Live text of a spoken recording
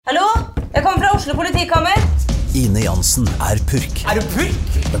Oslo politikammer. Ine Jansen purk. Du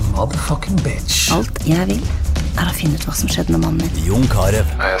purk? The motherfucking bitch. Alt jeg vil å finne ut hva som skjedde med mannen min. Jon Carew.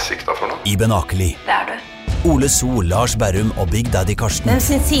 Jeg siktet for noe? Iben Akeli. Det du. Ole So, Lars Berrum og Big Daddy Karsten. Hvem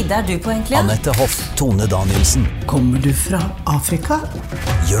sin side du på egentlig? Annette Hoff, Tone Danielsen. Kommer du fra Afrika?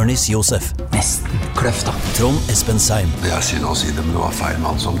 Jørnis Josef. Nesten kløfta. Trond Espen Seim. Det synd å si det, men det var feil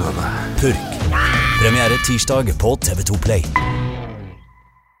mann som døde. Purk. Premiere tirsdag på TV2 Play.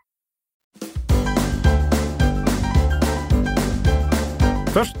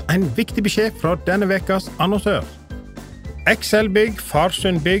 Først en viktig beskjed fra denne vekas annonsør. XL Bygg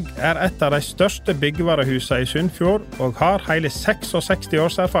Farsund Bygg et av de største byggevarehusene i Sunnfjord og har hele 66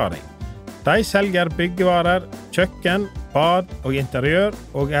 års erfaring. De selger byggevarer, kjøkken, bad og interiør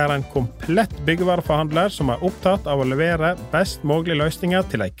og en komplett byggevareforhandler som opptatt av å levere best mulige løsninger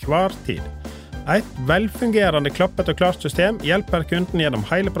til enhver tid. Et velfungerende klappet og klart system hjelper kunden gjennom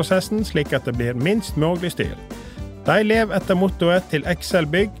hele prosessen slik at det blir minst mulig styr. De lever etter mottoet til XL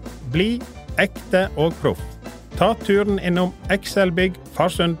Bygg, bli, ekte og proff. Ta turen innom XL Bygg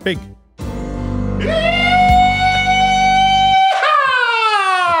Farsund Bygg.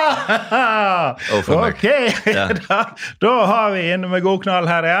 Ok, da har vi inne med god knall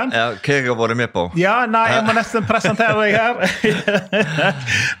her igjen. Ja, hva har jeg vært med på? Ja, nei, jeg må nesten presentere deg her.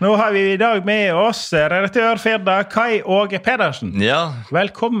 Nå har vi i dag med oss redaktør Firda Kai Aage Pedersen. Ja.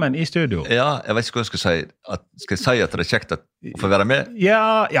 Velkommen i studio. Ja, jeg vet ikke hva jeg skal si. Skal jeg si at det kjekt å få være med?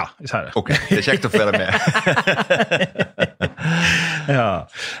 Ja, jeg sier det. Ok, det kjekt å få være med. Ja.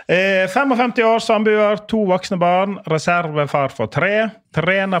 55 år, samboer, 2 voksne barn, reservefar for 3,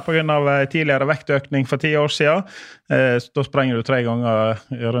 trener på grunn av tidligere vektøkning for 10 år siden. Da sprenger du 3 ganger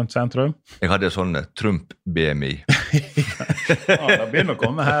rundt sentrum. Jeg hadde en sånn Trump-BMI. Ja, det begynner å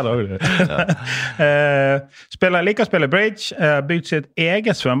komme her også. Ja. Liker å spille bridge, bygd sitt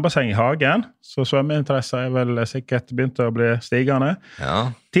eget svømmebasseng i hagen, så svømmeinteresser vel sikkert begynt å bli stigende.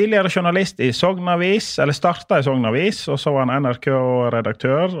 Ja. Tidligere journalist i Sognavis, eller startet i Sognavis, og så var han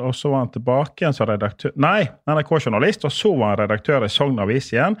NRK-redaktør, og så var han tilbake igjen som redaktør, nei, NRK-journalist, og så var han redaktør i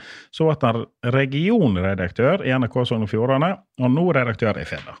Sognavis igjen, så var han regionredaktør i NRK Sogn og Fjordane, og nå redaktør i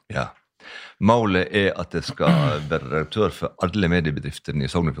Firda. Ja. Målet at jeg skal være redaktør for alle mediebedriftene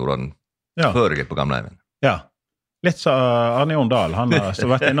i Sogn og Fjordane, før jeg på gamleheimen. Ja. Litt så Arne Jon Dahl, han har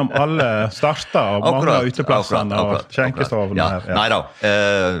vært innom alle starter og mange av uteplassene og skjenkestovene her. Ja. Nei da,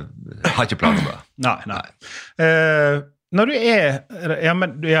 har ikke planer på det. Nei. Når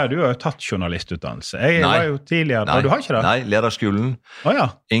du har jo tatt journalistutdannelse. Jeg var jo tidligere, og du har ikke det? Nei, lederskolen.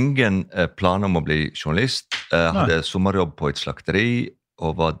 Ingen planer om å bli journalist. Hadde sommerjobb på et slakteri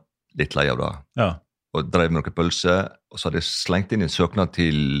og var litt lei av det. Ja. Og drev med noen pølse, og så hadde jeg slengt inn en søknad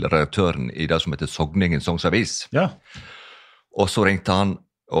til redaktøren i det som heter Sogningen Sogns-avis. Ja. Og så ringte han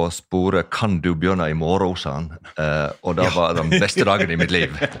og spurte, kan du begynne i morgen, sa han. Og det var den beste dagen i mitt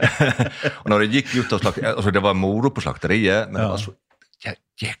liv. Og når jeg gikk ut av slakteriet, altså det var moro på slakteriet, men det var så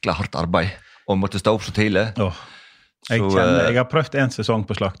jækla hardt arbeid, og måtte stå opp så tidlig. Jeg har prøvd en sesong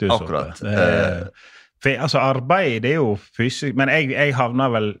på slakthus. Akkurat. For altså, arbeid, det jo fysisk, men jeg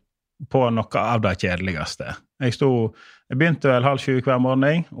havna vel på noe av det kjedeligste. Jeg begynte vel 6:30 hver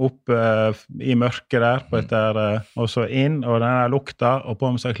morgen, opp i mørket der, og så inn, og denne lukta, og på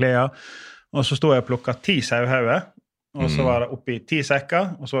med seg klær, og så stod jeg og plukket 10 sauhauer, og så var det oppi 10 sekker,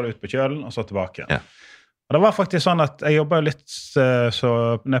 og så var det ut på kjølen, og så tilbake. Ja. Og det var faktisk sånn at jeg jobbet litt så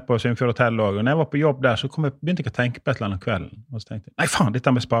ned på Sunnfjord Hotel også, og når jeg var på jobb der, så begynte jeg å tenke på et eller annet kvelden, og så tenkte jeg, nei faen,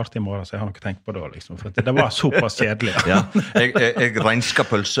 dette med spart i morgen, så jeg har noe å tenke på da, liksom, for det var såpass kjedelig. Ja, jeg renska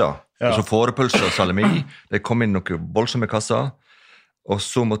pølser, og så fårepølser og salami, det kom inn noen voldsomme kasser, og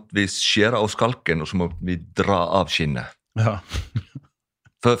så måtte vi skjære av skalken, og så måtte vi dra av skinnet. Ja.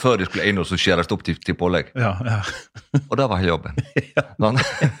 Før de skulle inn og så skjæres opp til pålegg. Ja. Og det var jobben.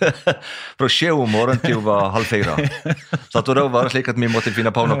 Fra 7 om morgenen til var 3:30. Så da var det slik at vi måtte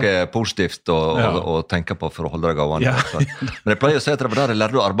finne på noe positivt og tenke på for å holde det gående. Ja. Men jeg pleier å si at det var der jeg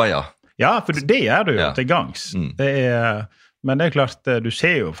lærte å arbeide. Ja, for det gjør du jo til gangs. Men det klart, du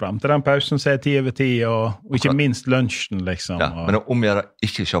ser jo frem til den pausen som 10:10, og ikke minst lunsjen, liksom. Ja, men det omgjør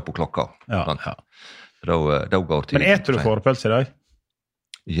ikke se på klokka. Ja. Da går tiden. Men eter du fårepølse i dag?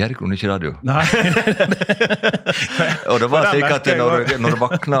 Gjør ikke ikke radio. Nei. Og det var slik at når du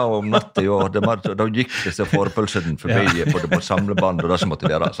vakna om natten, da gikk disse fårepølsene forbi på samleband og det som måtte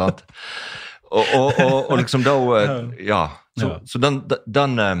være, sant? Og liksom da, så den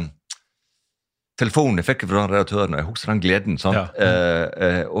telefonen jeg fikk fra redaktøren, og jeg husker den gleden, sant?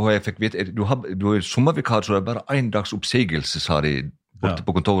 Og jeg fikk vite, du er sommervikar, så det er bare 1 dags oppsigelse, sa de borte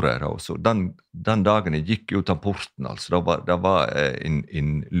på kontoret. Da. Så den dagen jeg gikk ut av porten, altså, det var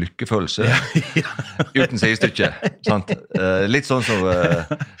en lykkefølelse uten sidestykke. Sant? Litt sånn som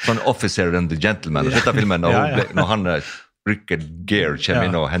sånn Officer and the Gentleman. Dette filmen, når han Rickard Gere kommer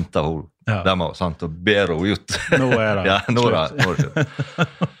inn og henter henne dem og ber henne ut. Nå det. Ja, nå det.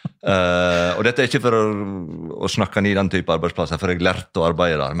 Og dette ikke for å snakke ned den type arbeidsplasser, for jeg lærte å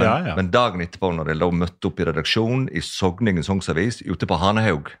arbeide der. Men dagen etterpå, når jeg da møtte opp i redaksjon i Sogningen Sogsavis, ute på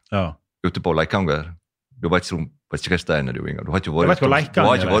Hanehaug, ute på Leikanger, du vet ikke hva stedet du, Inga. Du har ikke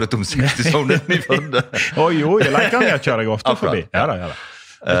vært om 60 sånn i Førde. Jo, i Leikanger kjører jeg ofte forbi. Ja.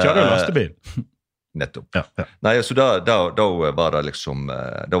 Jeg kjører jo lastebil. Nettopp. Nei, så da var det liksom,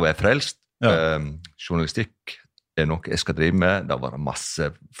 da var jeg frelst. Journalistikk noe jeg skal drive med. Da var det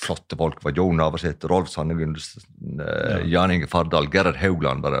masse flotte folk. Det var Jon Navarseth, Rolf Sandegundsen, Jan Inge Fardal, Gerhard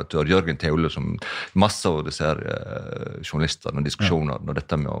Haugland, Jørgen Teule, som masse av disse her journalister og diskusjoner når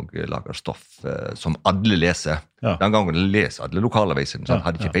dette med å lage stoff som alle leser. Den gangen leser alle lokalaviser.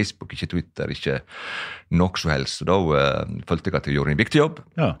 Hadde ikke Facebook, ikke Twitter, ikke nok så helst. Så da følte jeg at jeg gjorde en viktig jobb,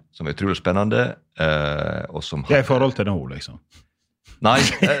 som var utrolig spennende. Og som det i forhold til nå, liksom. Nei,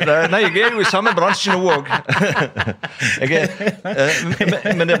 jeg jo i samme bransje nå også.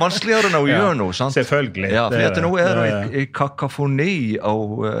 Men det vanskeligere nå å gjøre noe, sant? Selvfølgelig. Ja, for nå det i kakafoni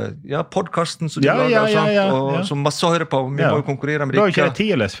og podcasten som du lager, sant? Og som masse hører på. Vi må jo konkurrere med dere. Da ikke det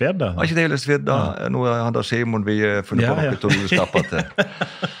Tieles Firda? Ikke Tieles Firda. Nå han der Simon vi funnet på noe tulleskapet til.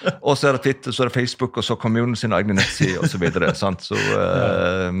 Og så det Twitter, så det Facebook, og så kommunen sin egne nettside, og så videre, sant? Så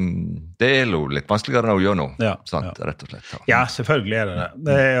det jo litt vanskeligere nå å gjøre noe, sant? Rett og slett. Ja, selvfølgelig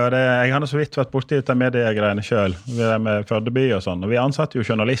jeg har så vidt vært borti dette mediegreiene selv, vi med Førdeby og sånn, og vi ansatte jo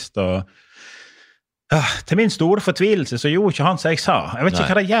journalister, og til min store fortvilelse så gjorde ikke han som jeg sa. Jeg vet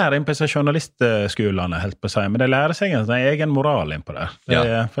ikke hva de gjør inn på disse journalistskolene, helt på seg, men de lærer seg en egen moral inn på det.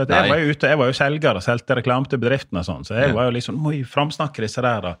 For jeg var jo ute, jeg var jo selger og selte reklam til bedriftene og sånn, så jeg var jo liksom, må jeg framsnakke disse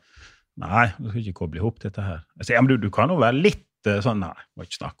der, og nei, du skal ikke koble ihop dette her. Jeg sier, men du kan jo være litt sånn, nei, må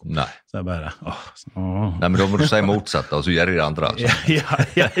ikke snakke om det. Så jeg bare, Nei, men da må du si motsatt, og så gjør de det andre.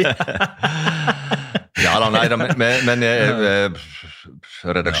 Men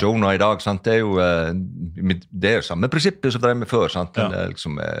redaksjoner i dag, sant, det jo det samme prinsippet som det med før, sant, det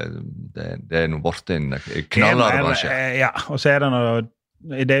liksom, det noe bort en knallere bransje. Ja, og så det noe,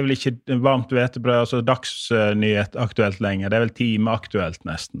 det vel ikke varmt hvetebrød, altså dagsnyhet aktuelt lenger, det vel timeaktuelt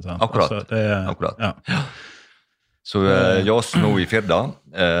nesten, sant? Akkurat, akkurat. Så jeg også nå i Firda,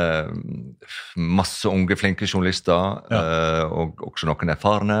 masse unge, flinke journalister, og også noen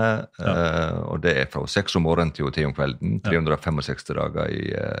erfarne, og det fra 6 om morgenen til 10 om kvelden, 365 dager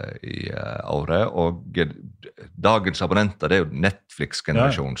i året, og dagens abonnenter, det jo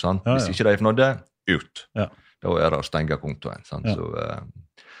Netflix-generasjon, sant? Hvis ikke de fornødde, ut. Da det å stenge kontoen, sant? Så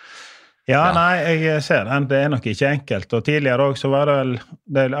nei, jeg ser den. Det nok ikke enkelt. Og tidligere også så var det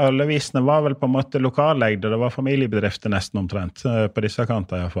vel, alle visene var vel på en måte lokallegde, det var familiebedrifter nesten omtrent, på disse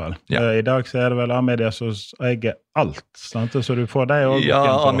kanter i hvert fall. I dag så det vel A-media som eier alt, sant? Så du får det også. Ja,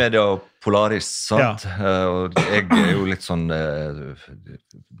 A-media og Polaris, sant? Og jeg jo litt sånn,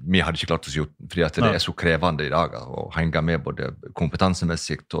 vi hadde ikke klart oss gjort, fordi at det så krevende i dag, å henge med både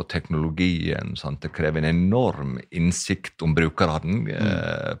kompetansemessig og teknologien, sant? Det krever en enorm innsikt om brukeren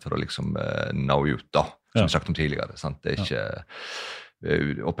for å liksom nå ut da, som jeg sagt om tidligere, sant? Det ikke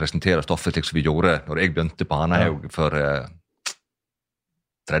å presentere stoffet slik som vi gjorde når jeg begynte på Hanehaug for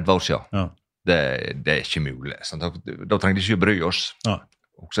 30 år siden. Det ikke mulig, sant? Da trengte jeg ikke bry oss.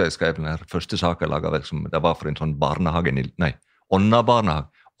 Også jeg skrev den første saken jeg laget, som det var for en sånn barnehage, nei, Ånna-barnehage,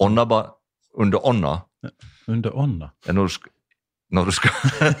 under Ånna. Under Ånna? Når du skal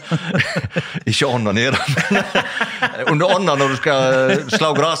ikke ånda ned, under ånda når du skal slå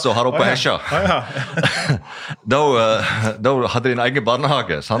gras og har oppe hesja. Da hadde de en egen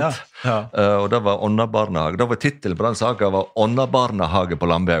barnehage, sant? Og det var Ånna-barnehage. Da var titelen på den saken var Ånna-barnehage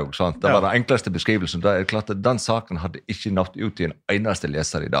på Lambehaug, sant? Det var den enkleste beskrivelsen. Det klart at den saken hadde ikke nått ut til en eneste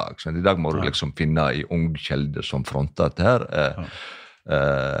leser i dag. Så i dag må du liksom finne i ung kjelde som fronter dette her,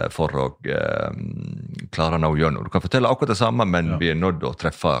 for å klare noe å gjøre noe. Du kan fortelle akkurat det samme, men vi nødt til å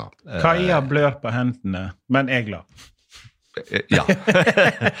treffe Kaja blør på hendene, men jeg glad. Ja.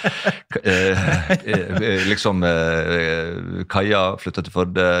 Liksom Kaja flyttet til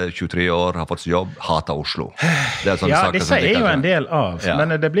Førde, 23 år, har fått seg jobb, hater Oslo. Det sånne saker disse jo en del av,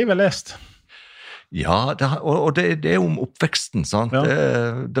 men det blir vel lest. Ja, og det om oppveksten, sant? Ja.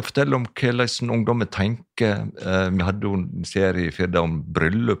 Det forteller om hvordan ungdommer tenker. Vi hadde jo en serie I Firda om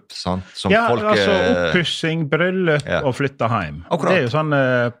bryllup, sant? Som folk, altså oppussing, bryllup og flytte hjem. Akkurat. Det jo sånn,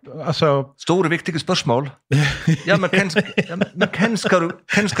 Store, viktige spørsmål. Ja, men hvem skal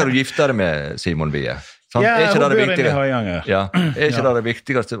du gifte deg med, Simon Wie? Ja, ikke hun det bor inne I Høyanger. Ja, ikke det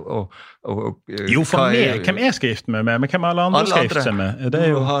viktigste? Jo, for meg, hvem jeg skal gifte meg med, men hvem alle andre skal gifte seg med? Det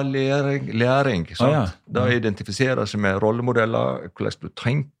jo... Du har læring, sant? Da identifiserer seg med rollemodeller, hvordan du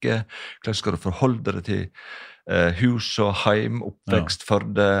tenker, hvordan skal du forholde deg til hus og heim, oppvekst,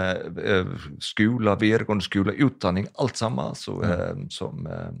 førde, skoler, videregående skoler, utdanning, alt sammen, som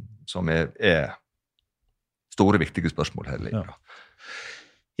store, viktige spørsmål her livet.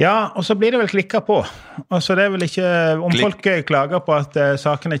 Ja, og så blir det vel klikket på. Altså det vel ikke, om folk klager på at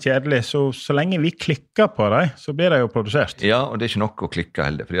saken kjedelig, så lenge vi klikker på det, så blir det jo produsert. Ja, og det ikke nok å klikke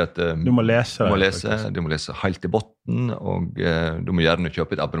heller, fordi at du må lese du må lese helt I botten, og du må gjerne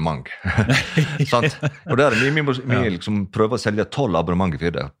kjøpe et abonnement. Sant? Og der vi liksom prøver å selge 12 abonnement I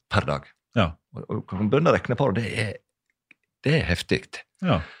Firda per dag. Ja. Og kan begynne å rekne på det, det heftigt.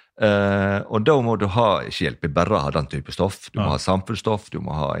 Ja. Og da må du ikke hjelpe bare å ha den type stoff. Du må ha samfunnsstoff, du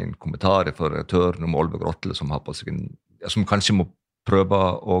må ha en kommentar for redaktøren om Olve Grottle som har på seg som kanskje må prøve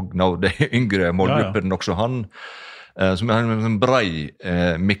å nå det yngre målgruppen også han. Som har en brei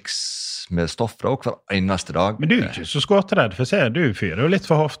mix med stoff fra hver eneste dag. Men du ikke så skåteredd, for jeg ser du fyrer jo litt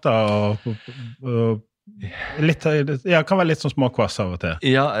for hofta og litt, kan være litt sånn småkvass av og til.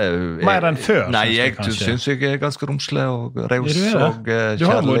 Ja, mer enn før. Nei, jeg synes jeg ganske romslig og raus og kjærlig. Du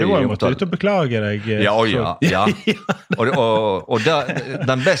har jo måttet ut og beklage deg. Ja. Og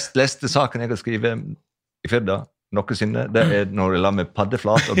den best leste saken jeg har skrivet I Firda noensinne, det når jeg la meg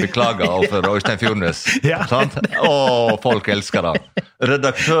paddeflat og beklager overfor Øystein Fjordnes. Sant? Folk elsker det.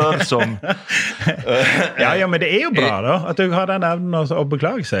 Redaktør som... ja, men det jo bra da, at du har den evnen å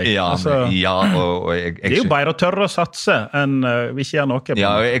beklage seg. Ja, og jeg det jo bare å tørre å satse enn vi ikke gjør noe.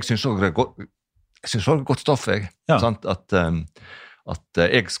 Ja, jeg synes også det er godt stoff, sant? At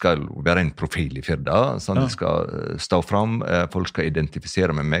jeg skal være en profil I Firda, sånn jeg skal stå fram, folk skal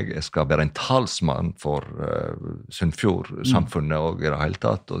identifisere med meg, jeg skal være en talsmann for Sunnfjord-samfunnet og I det hele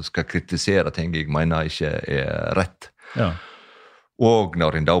tatt, og skal kritisere ting jeg mener ikke rett. Ja. Og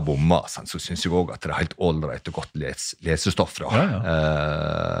når en da bommer, så synes jeg også at det helt ålreit og godt lesestoff.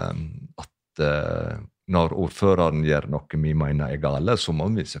 At når ordføreren gjør noe vi mener gale, så må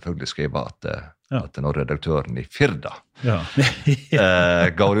vi selvfølgelig skrive at når redaktøren I Firda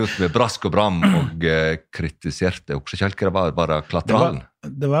går ut med brask og bram og kritiserte også ikke helt hva det var klatralen.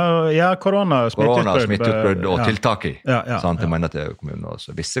 Det var korona, smitteutbrudd og tiltak I. Sant? Jeg mener til kommunen, og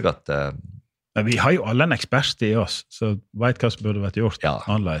så visste jeg at men vi har jo alle en ekspert I oss, så vet hva som burde vært gjort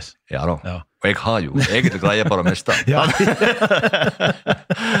annerledes. Ja da, og jeg har jo egentlig greie på det meste.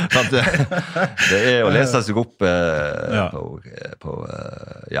 Det å lese seg opp på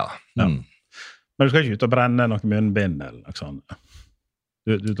Men du skal ikke ut og brenne noe munnbind eller noe sånt?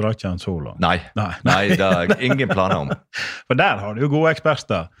 Du drar ikke han så langt? Nei, det ingen planer om. For der har du jo gode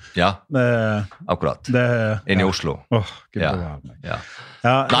eksperter. Ja, akkurat. Inne I Oslo. Gud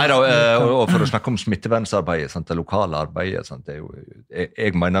Nei da, og for å snakke om smittevernsarbeidet, det lokale arbeidet,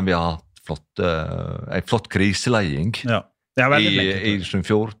 jeg mener vi har en flott kriseleding I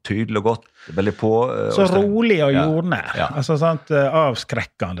Sunnfjord, tydelig og godt, veldig på. Så rolig og jordnær, altså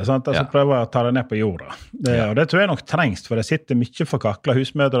avskrekkende, altså prøve å ta det ned på jorda. Og det tror jeg nok trengs, for det sitter mye forkakla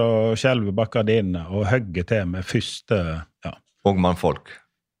husmødre og skjelver bak gardinene og høgger til med første, Og mannfolk.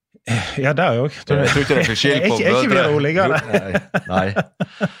 Ja, det jo. Jeg tror ikke det forskjell på mødre. Ikke vi roligere. Nei.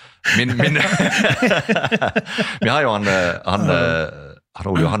 Vi har jo han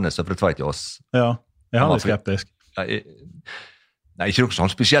Ole Johannes Søfretveit I oss. Ja, han skeptisk. Nei, ikke noe sånn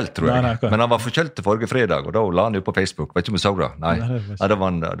spesielt, tror jeg. Nei, men han var forkjølt til forrige fredag, og da la han jo på Facebook. Vet ikke om du så det? Nei,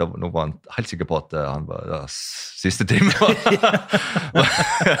 nå var han helt sikker på at han var siste time.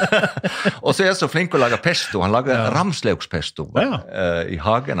 Og så så flink å lage pesto. Han lager ramslaugspesto I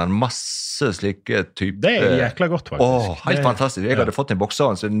hagen. Han masse slike typer. Det jækla godt, faktisk. Helt fantastisk. Jeg hadde fått en boks av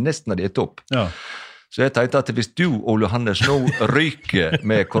han, så nesten hadde gitt opp. Så jeg tenkte at hvis du, Ole Johannes, nå ryker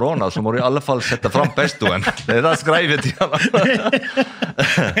med korona, så må du I alle fall sette fram pestoen. Det det skrevet til han.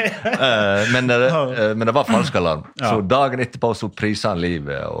 Men det var falsk alarm. Så dagen etterpå så priser han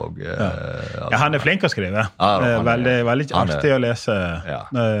livet. Og, han flink å skrive. Veldig artig å lese. Ja,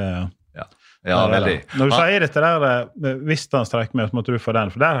 veldig. Når du sier dette der, hvis han streiker med, så måtte du få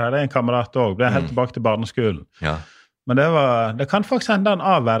den. For der hadde jeg en kamerat også. Det helt tilbake til barneskolen. Men det kan faktisk hende han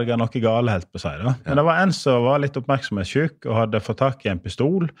avverger noe gale helt på seg. Da. Men det var en som var litt oppmerksomhetssyk og hadde fått tak I en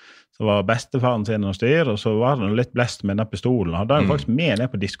pistol. så var bestefaren sin og styr, og så var han litt blest med den pistolen. Han hadde faktisk med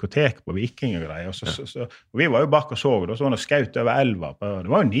ned på diskotek på Viking og greier. Og vi var jo bak og så, og så var han skaut over elva. Det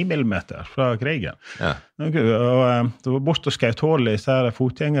var jo 9 millimeter fra krigen. Ja. Og det var bort og skaut hål i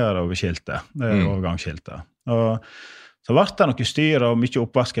fotgjengere over skiltet, overgangsskiltet. Og så ble det noe styr og mye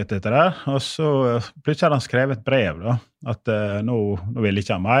oppvasket etter det, og så plutselig hadde han skrevet et brev da, at nå ville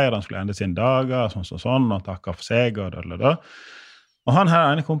ikke han mer, han skulle ende sine dager, sånn, og takke for seg, og han her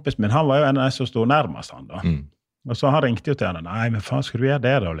ene kompisen min, han var jo en som stod nærmest han da, og så han ringte jo til henne, nei, men faen, skulle du gjøre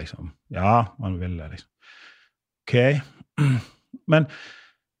det da, liksom? Ja, han ville, liksom. Ok, men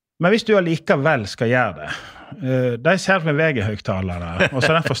hvis du allikevel skal gjøre det, de ser med vegehøgtalere, og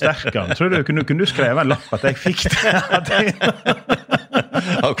så den forsterkeren. Tror du kunne du skrive en lapp at jeg fikk det?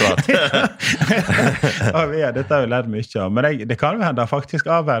 Akkurat. Dette har jeg lært mye av, men det kan jo hende faktisk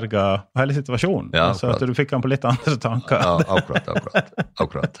avverge hele situasjonen, så at du fikk han på litt andre tanker. Ja,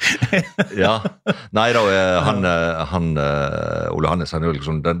 akkurat. Ja, nei da, han Ole Hannes, han er jo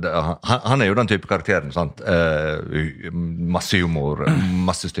liksom, han er jo den type karakteren, sant? Masse humor,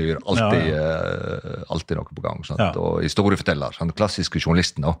 masse styr, alltid noe på gang, sant? Og historieforteller, den klassiske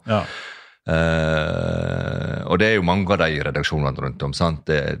journalisten da. Ja. Og det er jo mange av de redaksjonene rundt om, sant?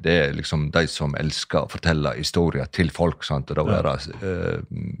 Det er liksom de som elsker å fortelle historier til folk, sant? Og da er det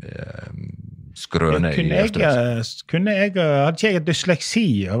skrøne i Østerøs. Hadde ikke jeg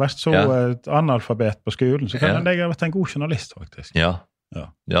dysleksi og vært så analfabet på skolen, så kan jeg ha vært en god journalist, faktisk.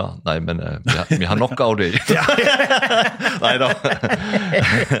 Ja, nei, men vi har nok av det. Neida.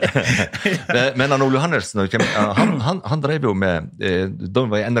 Men han Ole Hansen, han drev jo med, da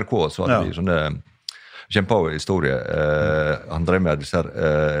var i NRK, så hadde vi sånne kjempehistorie. Han drev med disse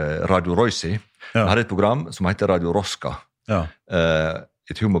Radio Roysi. Han hadde et program som heter Radio Roska.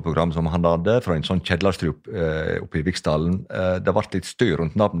 Et humorprogram som han hadde fra en sånn kjedlerstrup oppe i Viksdalen. Det var litt styr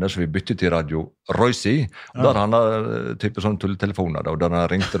rundt navnet, så vi byttet til Radio Roysi. Der han hadde type sånne tulletelefoner, og der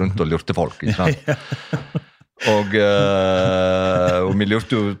han ringte rundt og lurte folk. Ikke sant? Og vi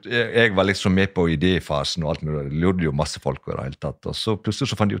lurte jo, jeg var liksom med på idéfasen og alt mulig, lurte jo masse folk i det hele tatt. Og så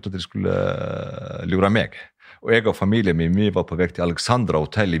plutselig så fant de ut at de skulle lure meg. Og jeg og familien min, vi var på vei til Alexandra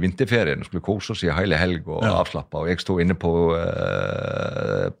Hotel i vinterferien, og skulle kose oss i hele helg og avslappe, og jeg stod inne på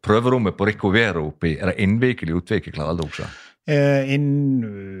prøverommet på Ricovero oppe i, er det Innvik eller Utvik, jeg klarer aldri også?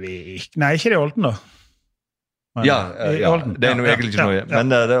 Innvik, nei, ikke det i Olden da. Ja, det er noe egentlig ikke noe, men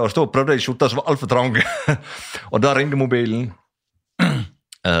det å stå og prøvde i skjorta som var alt for trang, og da ringte mobilen,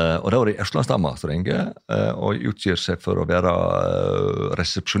 og da var det Østlandsdamma som ringer, og utgir seg for å være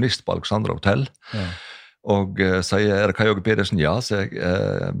resepsjonist på Alexandra Hotel, og sier, er det Aage Pedersen? Ja, så jeg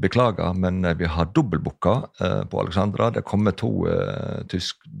beklager, men vi har dobbeltbooka på Alexandra. Det kommer 2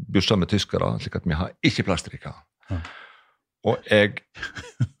 busser med tyskere, slik at vi har ikke plass til dere. Og jeg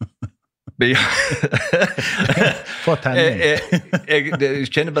jeg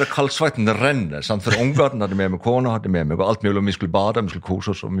kjenner bare kaldsveiten renne, sant? For ungene hadde med meg, kona hadde med meg, og alt mulig, og vi skulle bade, vi skulle kose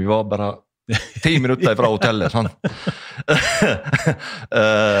oss, og vi var bare 10 minutter fra hotellet, sånn.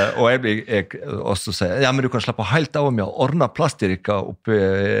 Og jeg også sier, ja, men du kan slappe helt av med å ordne plass til dere oppe,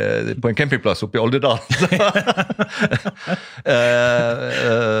 på en campingplass oppe i Oldedal.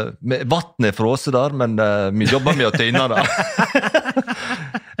 Vattnet er fråse der, men vi jobber med å tine det.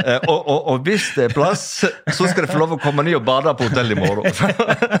 Og hvis det er plass, så skal det få lov å komme ned og bade på hotellet i morgen.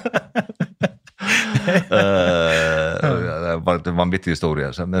 Det var en vanvittig historie,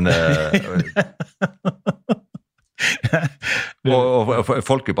 men og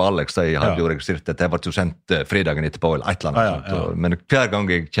folket på Alex, de hadde jo registrert at det var jo sendt fredagen etterpå eller et eller annet, men hver gang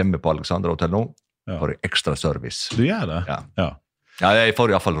jeg kommer på Alexandra Hotel nå, får jeg ekstra service. Du gjør det? Ja, jeg får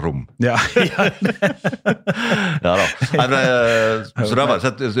i hvert fall rom. Ja da. Så det var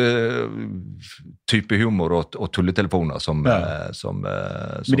sett type humor og tulletelefoner som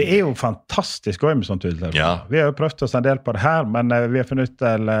Men det er jo fantastisk å ha med sånne tulletelefoner. Vi har jo prøvd oss en del på det her, men jeg har funnet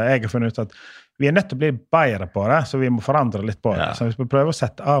ut at vi er nødt til å bli bedre på det, så vi må forandre litt på det. Så vi må prøve å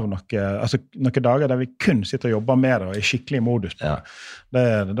sette av noen dager der vi kun sitter og jobber med det og er skikkelig i modus på det.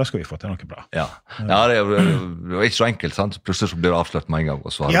 Da skal vi få til noe bra. Ja, det er ikke så enkelt, sant? Plutselig så blir det avslørt med en gang,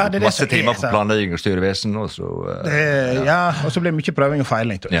 og så har du masse timer på planlegging og styrevesen, og så... og så blir det mye prøving og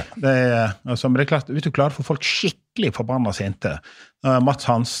feiling, tror jeg. Men det er klart, hvis du klarer å få folk skikkelig forbannet sinte, Mats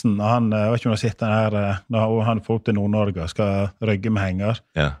Hansen, han var ikke noe sitter her, når han får opp til Nord-Norge og skal rygge med henger.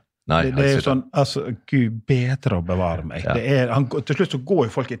 Nei, det er jo sånn, altså, Gud bedre å bevare meg. Til slutt så går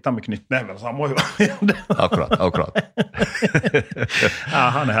jo folk etter med knyttneven, så han må jo... Akkurat.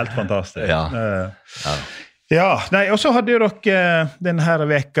 Han er helt fantastisk. Nei, og så hadde jo dere denne her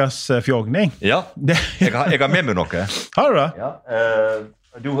vekas fjogning. Ja, jeg har med meg noe. Har du det? Ja,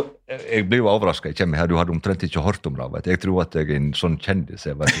 Jeg blir jo overrasket, jeg kommer her, du hadde omtrent ikke hørt om det, vet du. Jeg tror at jeg en sånn kjendis,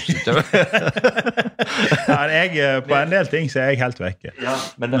 jeg vet ikke. På en del ting så jeg helt vekke. Ja,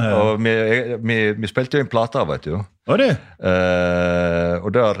 men vi spilte jo en plate av, vet du. Og det? Og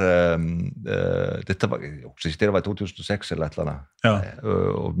der, det var i 2006 eller et eller annet. Ja.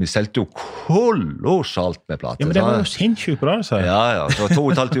 Og vi selte jo kolossalt med plate. Ja, men det var jo sinnssykt bra, så. Ja, så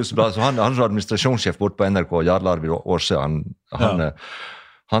 2.500 plate. Så han som administrasjonssjef bort på NRK, Jarl Arvid Årse,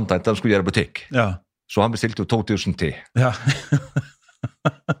 han tenkte han skulle gjøre butikk. Ja. Så han bestilte jo 2010. Ja.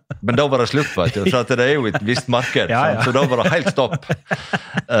 Men da var det slutt, vet du, for at det jo et visst marked, så da var det helt stopp.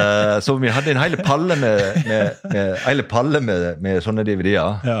 Så vi hadde en hele palle med sånne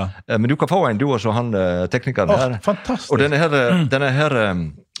DVD-er. Ja. Men du kan få en, du også, han teknikeren her. Fantastisk. Og denne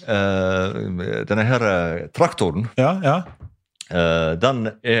her traktoren, den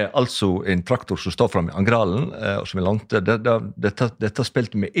altså en traktor som står frem i Angralen, som langt. Dette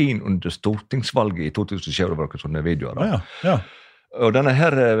spilte vi inn under stortingsvalget i 2007, det var ikke sånne videoer. Ja. Og denne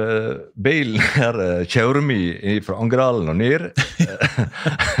her bilen her kjører vi fra Angralen og ned.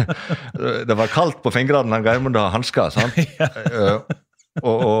 Det var kaldt på fingrene, han gav meg da hansker, sant?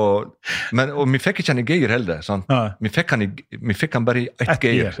 Og vi fikk ikke han i geir heller, sant? Vi fikk han bare i ett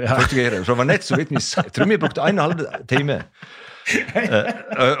geir. Første geir. Så det var nett så vidt, jeg tror vi brukte 1,5 time.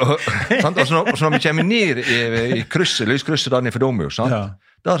 Og så når vi kommer ned i lyskrysset der nede for Domjord, sant?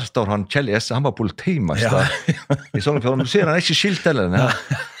 Der står han Kjell Esse, han var politimeister i Sognefjorden. Du ser han ikke skilt eller den her.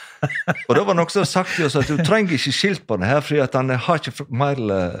 Og det var nok så sagt til oss at du trenger ikke skilt på den her, fordi at han har ikke mer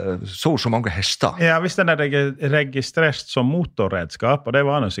så mange hester. Ja, hvis den registrert som motorredskap, og det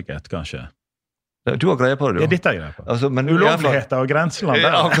var han sikkert, kanskje. Du har greie på det, du. Ja, dette har greie på. Altså, ulovligheter og grenseland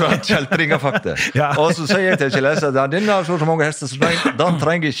der. Akkurat, kjeltringer fakta. Og så sier jeg til Kjell Esse at den har så mange hester, så den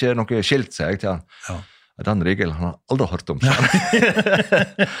trenger ikke noe skilt, sier jeg til han. Ja. Den regelen han har aldri hørt om.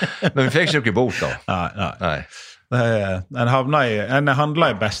 Men vi fikk ikke noe bot da. Nei. En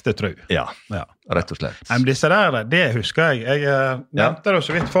handler i beste tro. Ja, rett og slett. Men disse der, det husker jeg. Jeg nevnte det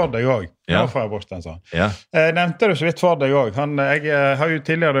så vidt for deg også. Jeg nevnte det så vidt for deg også. Jeg har jo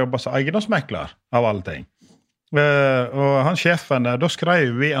tidligere jobbet som eiendomsmekler av alle ting. Og han sjefen, da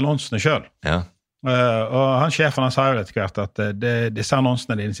skrev vi annonsene selv. Ja. Og han sjefen han sa jo etter hvert at disse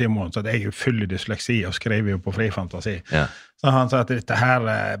annonsene dine, Simon, så det jo full dysleksi og skriver jo på fri fantasi. Ja. Så han sa at dette her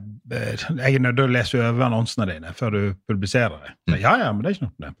jeg nødt til å lese over annonsene dine før du publiserer det. Så, ja, men det ikke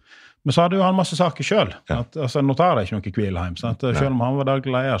noe problem. Men så hadde jo han masse saker selv. Altså, notarer ikke noe kvilheim. Selv om han var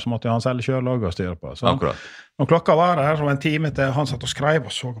daglig leier, så måtte han selv selv også styre på. Så han, når klokka var der, så en time til han satt og skrev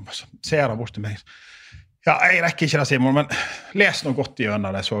og så ser han bort til meg. Ja, jeg rekker ikke det, Simon, men les noe godt i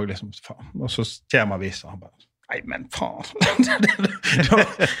øynene, det så liksom, faen. Og så kommer avisa, han bare, nei, men faen.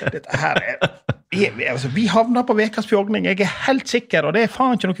 Dette her altså, vi havner på vekas fjogning, jeg helt sikker, og det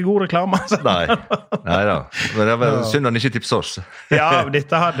faen ikke noe god reklame. Nei da, men det var synd han ikke tipset oss. Ja, det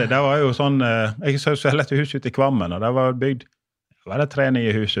var jo sånn, jeg så et hus ute i Kvammen, og det var bygd, det var 3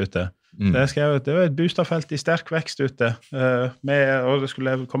 nye hus ute. Det var et bostadfelt i sterk vekst ute, og det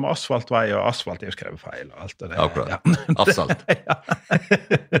skulle komme asfaltvei, og asfalt jo skrevet feil og alt det. Akkurat, asfalt.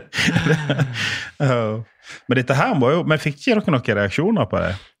 Men dette her må jo, men fikk ikke dere noen reaksjoner på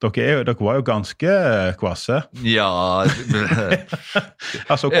det? Dere var jo ganske kvasse. Ja.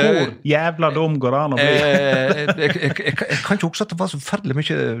 Altså, hvor jævla dum går an å bli? Jeg kan ikke huske at det var så ferdelig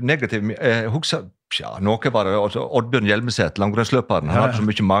mye negativt. Jeg husker, noe var det, altså Oddbjørn Hjelmeset, langgrunsløperen, han hadde så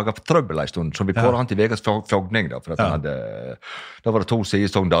mye magetrøbbel en stund, så vi kåret han til Vegas fjogning da, for at han hadde, da var det 2 sider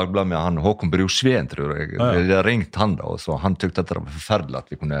i Sogn Dagblad med han Håkon Brusveen, tror jeg. Det ringte han da, og så han tykte at det var forferdelig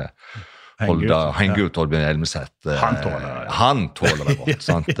at vi kunne henge ut Oddbjørn Hjelmeset. Han tåler det godt,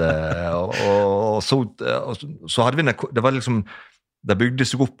 sant? Og så hadde vi, det var liksom, det bygde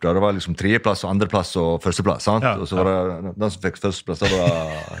seg opp da, det var liksom 3. plass, 2. plass og 1. plass, sant? Og så var det, den som fikk 1. plass, da var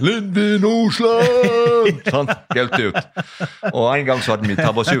det Lindvin Osland! Sant? Gjelte ut. Og en gang så hadde vi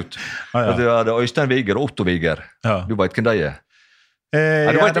tatt oss ut. Og det var Øystein Viger og Otto Viger. Du vet hvem de er?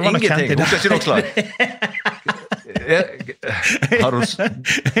 Det var ingenting, hun skal ikke noe slag.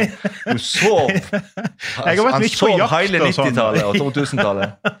 Du sov han sov hele 90-tallet og 2000-tallet.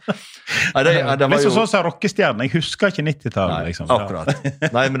 Det var jo sånn som rockestjernen, jeg husker ikke 90-tallet liksom. Akkurat.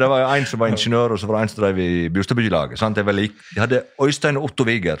 Nei, men det var en som var ingeniør, og så var det en som drev i Bjørstebygelaget, sant? De hadde Øystein og Otto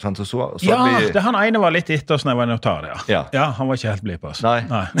Viger, sant? Så han ene var litt etter oss når jeg var notar, ja, han var ikke helt blid på oss. Nei.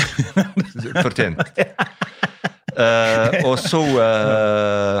 Fortjent. Og så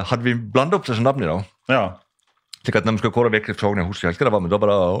hadde vi blandet opp sånn navn i dag. Ja. Slik at når vi skulle kåre vekk fra Sogn, jeg husker ikke det var, men da var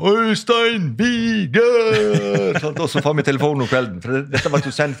det Øystein Viger! Og så får vi telefonen om kvelden, for dette var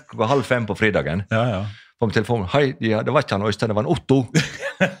jo sendt 4:30 på fredagen. på telefonen. Hei, ja, det var ikke han Øystein, det var en Otto.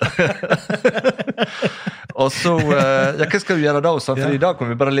 Og så, ja, hva skal vi gjøre da? For i dag kan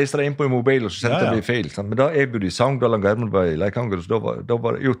vi bare lese det inn på en mobil, og så sendte vi feil. Men da jeg bodde i Sogndal, og Geirmund var i Leikanger, så da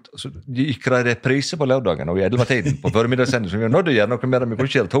var det gjort, så de gikk det reprise på lørdagen, og i 11-tiden, på føremiddagssending, så vi var nødt til å gjøre noe med det, men vi kunne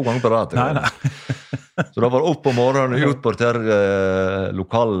ikke gjøre 2 ganger på rad. Så da var det opp om morgenen, ut på det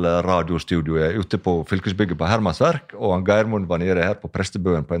lokalradiostudioet, ute på fylkesbygget på Hermansverk, og Geirmund var nede her på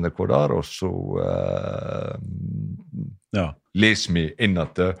Prestebøen på NRK der, og så les vi inn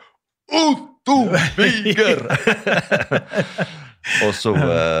at Otto Biger! Og så,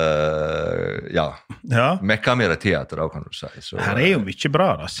 mekka mer teater da, kan du si. Så, her jo mye bra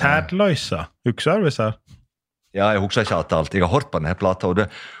da, Sædløysa, husker du her? Ja, jeg husker ikke alt. Jeg har hørt på denne plata, og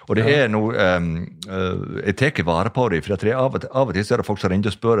det noe, jeg teker vare på det, for det av og til så det folk som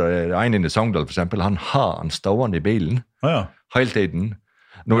ringer og spør, en inne i Sogndal for eksempel, han stående i bilen, hele tiden.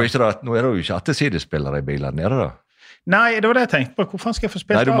 Nå det jo ikke attesidespillere i bilen, det da? Nei, det var det jeg tenkte på. Hvor faen skal jeg få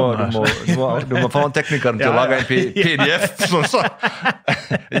spilt av? Du må få en tekniker til å lage en PDF,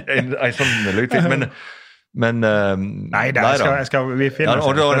 en sånn lydfilm, men nei, vi finner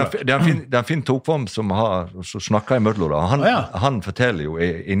det en fin tokform som har snakket i Mørlo da. Han forteller jo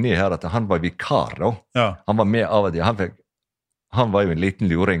inni her at han var vikar da. Han var med av det. Han var jo en liten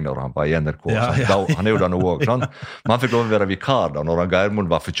luring når han var i NRK. Han jo da nå også. Men han fikk lov å være vikar da når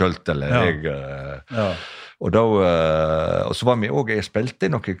Geirmund var forkjølt eller jeg... Og så var vi også, jeg spilte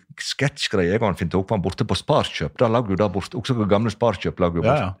noen sketsjgreier, jeg var en fin tokform borte på Sparkjøp. Da lager jo der borte, også gamle Sparkjøp lager jo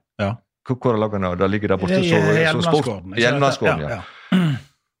borte. Hvor lager han? Da ligger der borte Hjelmnaskåren, ja.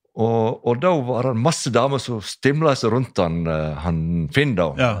 Og da var det masse damer som stimlet seg rundt han Finn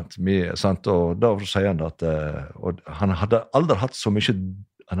da. Og da sier han at han hadde aldri hatt så mye,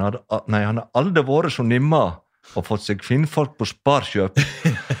 han hadde aldri vært så nimma og fått seg kvinnfolk på Sparkjøp.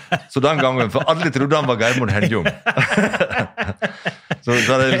 Så den gangen, for alle trodde han var Geirmund Henjum. Så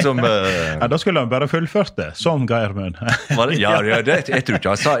det liksom... da skulle han bare fullført det, som Geirmund. Ja, jeg tror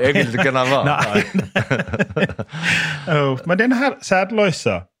ikke han sa egentlig hvem han var. Men denne her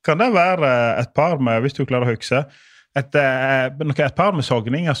sædløysa, kan det være et par med, hvis du klarer å huske, et par med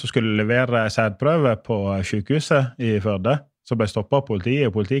sogninger som skulle levere sædprøve på sykehuset i Førde, som ble stoppet av politiet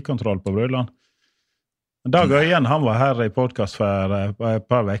og politikontroll på Brødland? Dag Øyen, han var her i podcast for et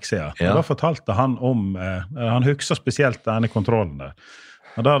par vekker siden. Og da fortalte han om, han husker spesielt denne kontrollen der.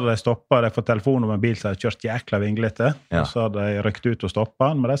 Og da hadde de stoppet, de fått telefon om en bil som hadde kjørt jækla vinglete, og så hadde de rykt ut og stoppet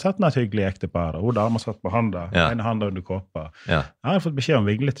han, men de satt et hyggelig ektepar, og hun dama satt på handa, ene handa under kåpa. Jeg hadde fått beskjed om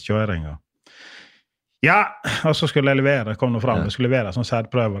vinglete kjøringer. Ja, og så skulle jeg levere, kom nå frem, jeg skulle levere sånn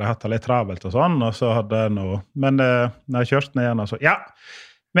sædprøver, jeg hadde litt travelt og sånn, og så hadde jeg noe, men når jeg kjørte ned igjen, og så,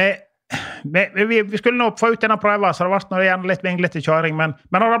 vi skulle nå få ut denne prøven, så det var noe gjerne litt vinglete kjøring, men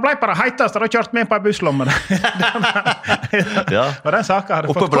når det ble på det heiteste, da kjørte vi inn på en busslomme. Og den saken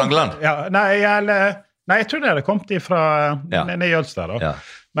hadde oppe på Langeland? Nei, jeg tror det hadde kommet fra Nedjølstad.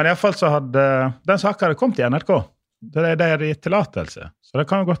 Men i hvert fall så hadde den saken hadde kommet i NRK. Det er i tillatelse. Så det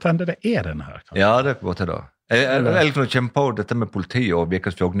kan jo godt hende det denne her. Kanskje. Ja, det kan godt hende. Jeg kunne kjempe på dette med politi og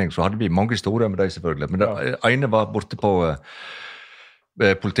Vikas fjogning, så hadde vi mange historier med dem selvfølgelig. Men det ene var borte på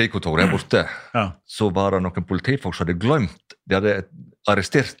politikontoret borte, så var det noen politifolk som hadde glemt, de hadde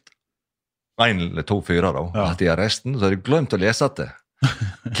arrestert 1 eller 2 fyrer da, hatt i arresten, så hadde de glemt å lese det.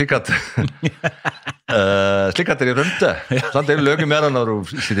 Slik at de rømte. Det løger mer når du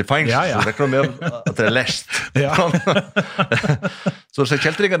sitter i fengsel, så det er mer at det lest. Så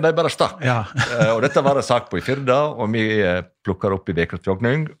kjeltringene, de bare stakk. Og dette var det sak på i Firda, og vi plukker opp i Vikas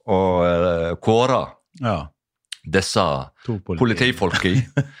fjogning, og kåra disse politifolk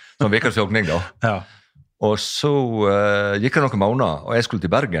som Vikas fjogning da. Og så gikk det noen måneder, og jeg skulle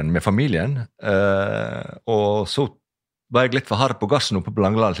til Bergen med familien, og så var jeg litt for hard på gassen oppe på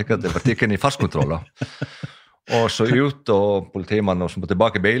Langeland, slik at det var tikket i fartskontroller. Og så ut, og politimannen som var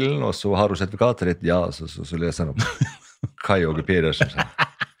tilbake i bilen, og så har du sertifikatet ditt, så leser han opp Kai Åge Pedersen.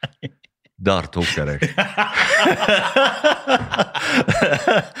 Der tok jeg deg.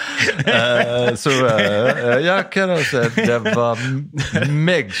 Så, hva det? Det var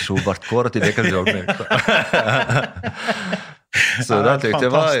meg som ble kåret i Vikas fjogning. Så da tenkte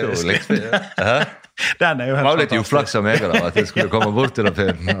jeg var jo litt... Det var litt uflaks av meg da, at jeg skulle komme bort til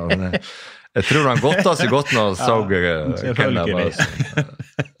det. Jeg tror han godta seg godt når han så hvem det var.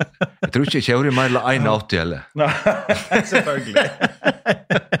 Jeg tror ikke jeg kjører mer enn 1,80 heller. Nei, selvfølgelig.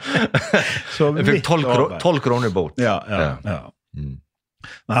 Jeg fikk 12 kroner i båt.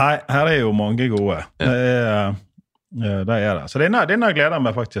 Nei, her jo mange gode. Det det. Så denne gleder jeg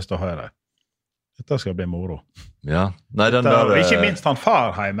meg faktisk til å høre. Dette skal bli moro. Ja. Nei, den der... Ikke minst han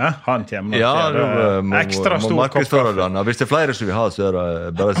far hjemme, han kommer ekstra stor kopp kaffe. Hvis det flere som vi har, så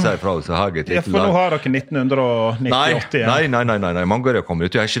det bare å si fra, så har jeg et for nå har dere 1998 igjen. Nei, mange har kommet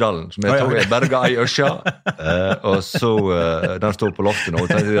ut i Hesjedalen, som jeg tror berga ei øsja, og så den står på loftet nå, og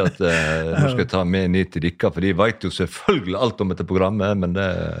tenkte at nå skal jeg ta med ned til dikka, for de vet jo selvfølgelig alt om dette programmet, men det...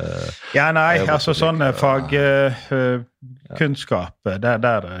 Ja, nei, altså sånne fagkunnskap,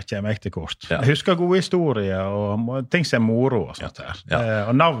 der kommer jeg til kort. Jeg husker gode historier, og ting som moro og sånt her.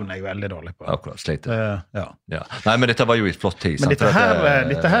 Og navn jeg veldig dårlig på. Akkurat, sliter. Nei, men dette var jo i flott tid. Men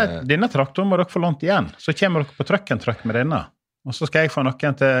denne traktoren må dere få lånt igjen. Så kommer dere på trøkk med denne. Og så skal jeg få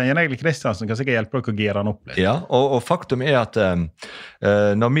noen til Jan Egil Kristiansen, kan sikkert hjelpe dere å gire den opp litt. Ja, og faktum at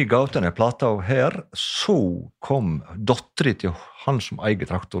når vi ga ut denne plata her, så kom dotteri til han som eier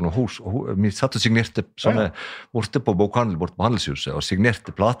traktoren, og vi satt og signerte sånne borte på bokhandel, borte på Handelshuset, og signerte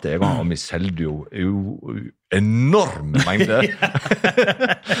plate, og vi selgde jo enorme mengder.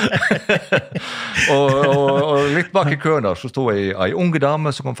 og litt bak i køen der, så stod en unge dame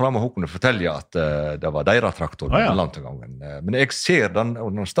som kom frem, og hun kunne fortelle at det var deres traktor langt en gang. Men jeg ser den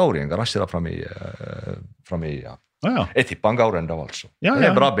står i en garasje der frem i Jeg tipper han går den da, altså. Det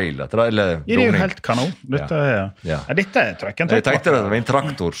en bra bil. Det er jo helt kanon. Dette tror jeg Jeg tenkte det var en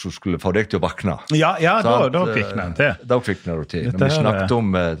traktor som skulle få deg til å vakne. Da fikk den til. Da fikk den til. Når vi snakket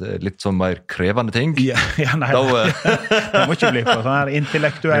om litt sånn mer krevende ting. Nei. Det må ikke bli på sånn her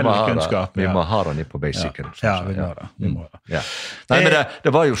intellektuell kunnskap. Vi må ha den på basicen. Vi må det. Nei, men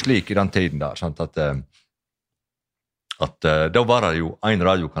det var jo slik i den tiden der, sant, at da var det jo en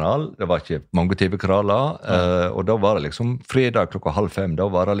radiokanal, det var ikke mange TV-kanaler, og da var det liksom fredag 4:30, da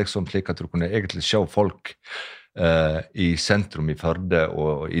var det liksom slik at du kunne egentlig se folk i sentrum i Førde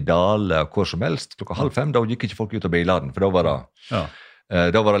og i Dale og hvor som helst. 4:30, da gikk ikke folk ut av bilene, for da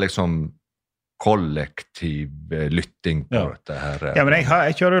var det liksom kollektiv lytting på dette her. Ja, men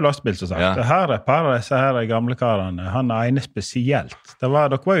jeg kjører jo lastbil, så sagt. Det her et par av disse her gamle karene, han ene spesielt. Dere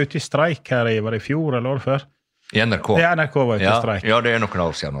var ute i streik her var det i fjor eller år før? I NRK? NRK var ute i streik. Ja, det noen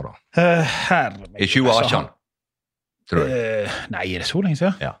år siden nå da. I 2018, tror jeg. Nei, det så lenge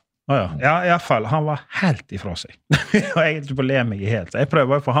siden? Ja. Ja, i hvert fall, han var helt ifra seg. Og jeg ikke på å le meg i helt. Jeg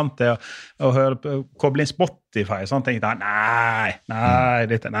prøver jo for han til å høre, koble inn Spotify, sånn tenkte han,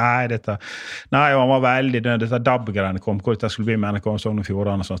 dette. Nei, og han var veldig, dette DAB-greiene kom, hvor dette skulle bli med NRK Sogn og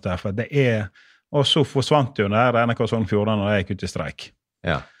Fjordane og sånt der, for det og så forsvant jo når NRK Sogn og Fjordane når jeg gikk ut i streik.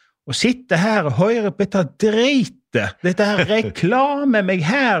 Ja. Og sitte her og høre på dette dritet, dette her reklame meg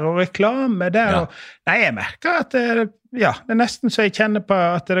her og reklame der. Nei, jeg merker at det nesten så jeg kjenner på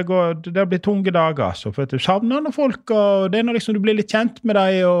at det blir tunge dager, altså, for at du savner noen folk, og det når liksom du blir litt kjent med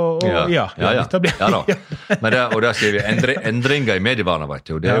deg, og dette blir... Ja da, men og der sier vi endringer i medievaner, vet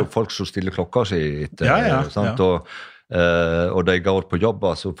du, og det jo folk som stiller klokka si etter, sant, og de går på jobb,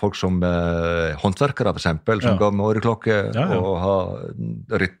 altså folk som håndverkere for eksempel, som går med åreklokke og har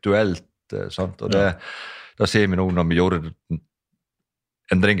rituelt, sant? Og det ser vi nå når vi gjorde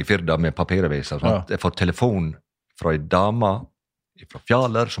endring i Firda med papiraviser, sant? Jeg får telefon fra en dame fra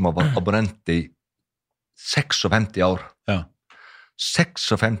Fjaler som har vært abonnent i 56 år.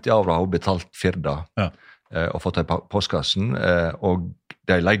 56 år har hun betalt Firda og fått det i postkassen, og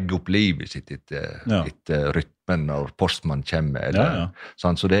de legger opp livet sitt etter rytmen når postmann kommer.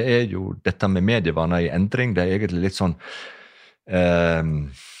 Så det jo dette med medievaner i endring, det egentlig litt sånn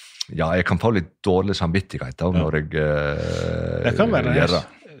jeg kan få litt dårlig samvittighet av når jeg det kan være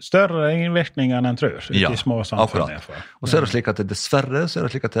større innvirkninger enn en tror i små samfunn. Og så det slik at dessverre så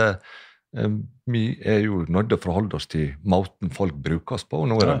det slik at vi jo nødt til å forholde oss til måten folk bruker oss på, og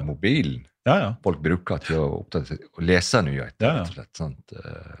nå det mobilen folk bruker til å lese nyheter, rett og slett, sant?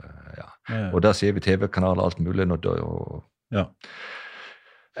 Og der ser vi TV-kanaler, alt mulig, når det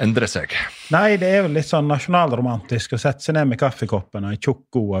endrer seg. Nei, det jo litt sånn nasjonalromantisk å sette seg ned med kaffekoppen og en tjukk,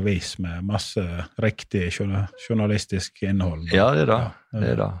 god avis med masse riktig journalistisk innhold. Ja, det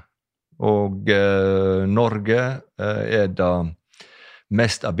det. Og Norge det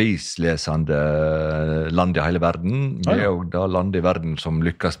mest avislesende land i hele verden. Vi jo da landet i verden som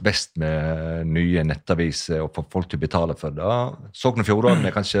lykkes best med nye nettaviser og får folk til å betale for det. Sogn og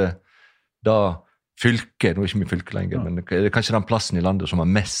Fjordane kanskje da fylke, nå ikke mye fylke lenger, men det kanskje den plassen i landet som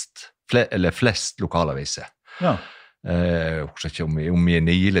har flest lokalaviser. Jeg husker ikke om vi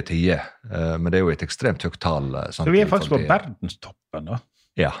 9 eller 10, men det jo et ekstremt høyt tall. Så vi faktisk på verdenstoppen da?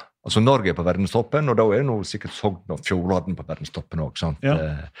 Ja, altså Norge på verdenstoppen, og da det nå sikkert Sogn og Fjordane på verdenstoppen også, sant?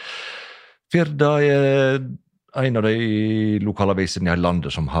 Firda en av de lokalavisene i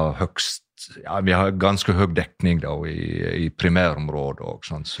landet som har høgst vi har ganske høy dekning da, i primærområdet og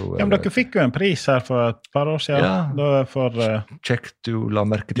sånn. Så, ja, men dere fikk jo en pris her for et par år siden. Da for, kjekt du la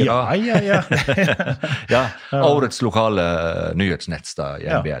merke til det. Ja, årets lokale nyhetsnettstad i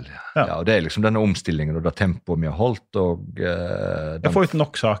NBL. Ja, og det liksom denne omstillingen og det tempoet vi har holdt. Og, jeg får ut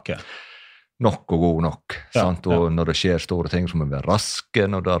nok saker. Nok og god nok, sant? Og når det skjer store ting så må vi være raske,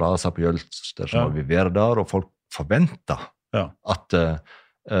 når det raser på Jølster så må vi være der, og folk forventer at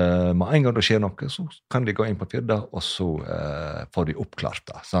med en gang det skjer noe, så kan de gå inn på Firda, og så får de oppklart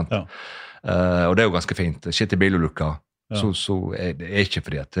det, sant? Og det jo ganske fint. Det skjer til bilulykker, så det ikke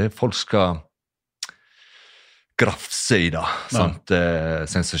fordi at folk skal grafse i det, sant?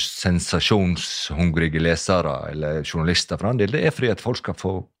 Sensasjonshungrige lesere eller journalister for en del, det fordi at folk skal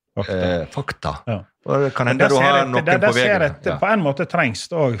få fakta. Og det kan hende du har noen på veien. På en måte trengs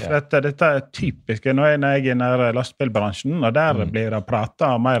det også, for dette typisk. Nå jeg i nær lastbilbransjen, og der blir det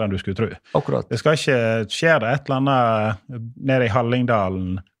pratet mer enn du skulle tro. Akkurat. Det skal ikke skje det et eller annet nede i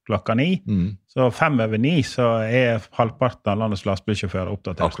Hallingdalen klokka 9, så 5:09 så halvparten av landets lastbilsjåfører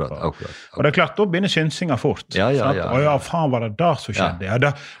oppdatert. Akkurat. Og det klart, da begynner synsinga fort. Og faen var det da som skjedde? Ja,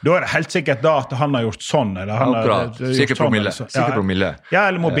 da det helt sikkert da at han har gjort sånn, eller han har gjort sikkert promille. Ja,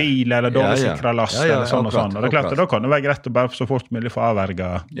 eller mobil, eller dårlig sikret last, eller sånn og sånn. Og det er klart, da kan det være greit å bare så fort mulig få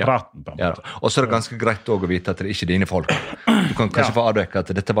avverget praten på en måte. Og så det ganske greit også å vite at det ikke er dine folk. Du kan kanskje få avdekke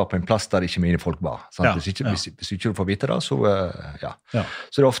at dette var på en plass der ikke mine folk var. Hvis ikke du får vite det, så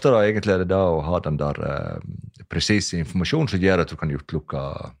Så det ofte da egentlig det da å ha den der presis informasjon som gjør at du kan utelukke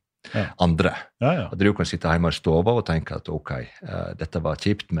andre. At du kan sitte hjemme i stova og tenke at ok, dette var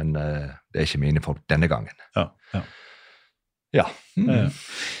kjipt, men det er ikke mine folk denne gangen.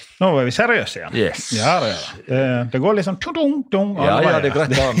 Nå er vi seriøse igjen. Yes. Det går liksom tung. Det er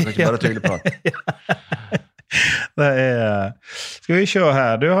greit da, men kan ikke bare tydelig prate. Det skal vi se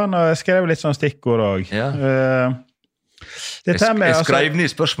her. Du har skrevet litt sånn stikkord også. Jeg skrev ned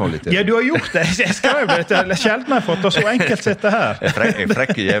spørsmålet litt. Ja, du har gjort det. Jeg skrev det. Det sjelden har fått det så enkelt sitte her. Jeg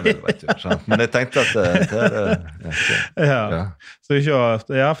frekker jævel, vet du. Men jeg tenkte at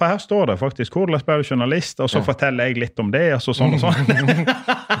for her står det faktisk hvordan blir du journalist, og så forteller jeg litt om det, og så sånn og sånn.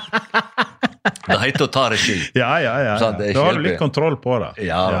 Det heter å ta regi. Ja. Da har du litt kontroll på det.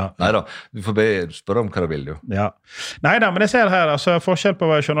 Neida. Du får spørre om hva du vil, du. Neida, men jeg ser her, altså, forskjell på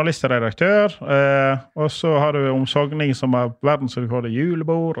å være journalist og redaktør, og så har du om Sogning som har verdensrekord i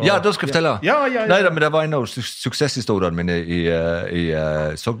julebord. Og, da skal jeg fortelle. Neida, men det var en av suksesshistoriene mine i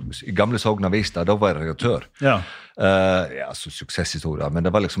gamle Sognavis, da var jeg redaktør. Så suksesshistorier, men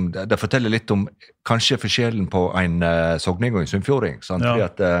det var liksom, det forteller litt om kanskje forskjellen på en sogning og en sunnfjording, sant? Fordi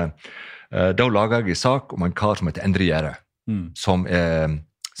at da laget jeg en sak om en kar som heter Endre Gjære, som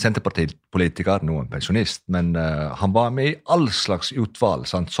Senterpartipolitiker, nå en pensjonist, men han var med i all slags utvalg,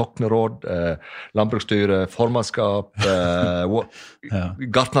 sant? Sokneråd, landbruksstyre, formannskap,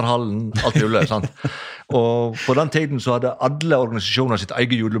 Gartnerhallen, alt mulig, sant? Og på den tiden så hadde alle organisasjoner sitt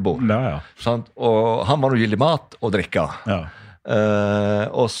eget julebord, sant? Og han var noe gildig mat og drikke.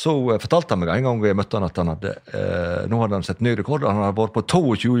 Og så fortalte han meg en gang jeg møtte han at han hadde nå hadde han sett ny rekord, han hadde vært på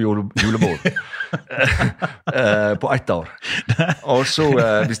 22 julebord på 1 år. Og så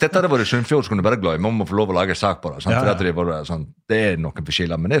hvis dette hadde vært i Sunnfjord, så kunne du bare glemme om å få lov å lage sak på det, sant? Det noen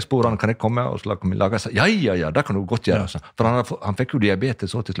forskjeller, men det spor han, kan jeg komme og så kan vi lage sak? Ja, det kan du godt gjøre, for han fikk jo diabetes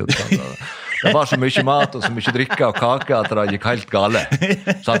så til slutt, det var så mye mat og så mye drikke og kake at det gikk helt gale,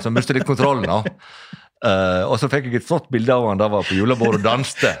 sant? Så mistet litt kontrollen da. Og så fikk jeg et flott bilde av han da var på julebord og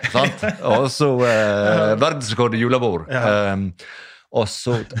danste, sant? Og så verdensrekord i julebord. Og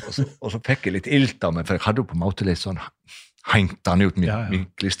så fikk jeg litt ilt av meg, for jeg hadde jo på en måte litt sånn hengt han ut min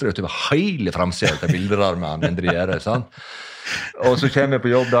klistret over hele framsiden til bilder der med han Endre Gjære, sant? Og så kommer jeg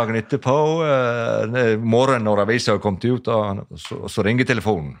på jobb dagen etterpå, morgen når avisen har kommet ut, og så ringer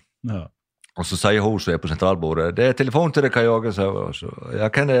telefonen. Og så sier hun som på sentralbordet, det telefon til deg, Kai Åge, så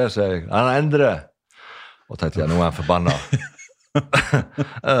ja, hvem det sier jeg? Han Endre. Og tenkte jeg, nå han forbanna.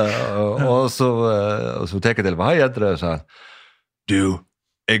 Og så teker jeg til, hei Endre, og sa han, du,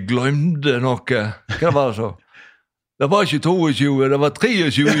 jeg glemte noe. Hva var det så? Det var ikke 22, det var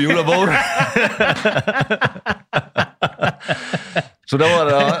 23 julebord. Så det var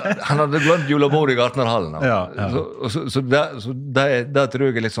det, han hadde glemt julebord i Gartnerhallen. Så det tror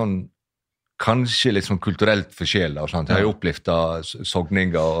jeg litt sånn, kanskje litt sånn kulturelt forskjell. Jeg har jo opplevd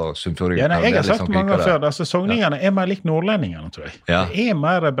sogninger og sunnfjordinger. Jeg har sagt mange ganger før, altså sogningene er mer lik nordlendingene, tror jeg. Det er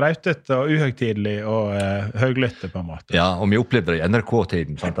mer brautet og uhøgtidlig og høylytte på en måte. Ja, og vi opplevde det i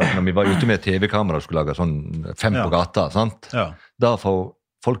NRK-tiden, sant? At når vi var ute med TV-kamera og skulle lage sånn 5 på gata, sant? Da får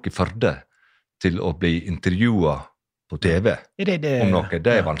folk i Førde til å bli intervjuet på TV om noe,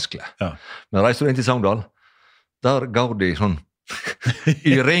 det vanskelig. Ja. Men reiser du inn til Sogndal, der går de sånn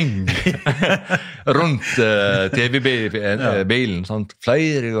I ring rundt TV-bilen, sant?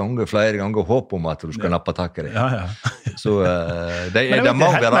 Flere ganger håp om at du skal nappe tak I det. Så det må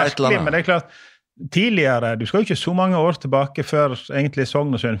være et eller annet. Men det klart, tidligere, du skal jo ikke så mange år tilbake før egentlig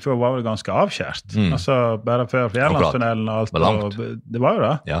Sogn og Sunnfjord var det ganske avskjert. Altså bare før Fjærlandstunnelen og alt. Og det var jo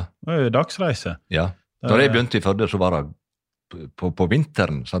det. Det var jo dagsreise. Ja. Da jeg begynte I Førde, så var det på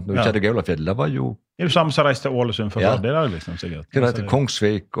vinteren, sant? Når vi kjørte Gaulafjell, det var jo... Det det samme som reiste til Ålesund for Førde I dag, liksom, sikkert. Det heter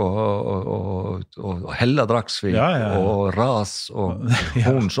Kongsvik og Hella Draksvik og Ras og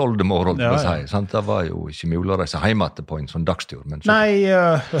Horns oldemor, holdt på å si. Sant? Det var jo ikke mulig å reise hjemme på en sånn dagstur. Men så... Nei,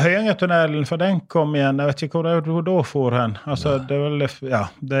 Høyangertunnelen, for den kom igjen. Jeg vet ikke hvor det da for hen. Altså, det vel... Ja,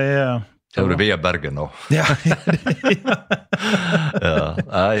 det Det var via Bergen nå. Ja.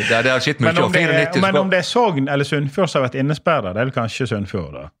 Nei, det har sitt mye. Men om det Sogn eller Sunnfjord som har vært innesperret, det kanskje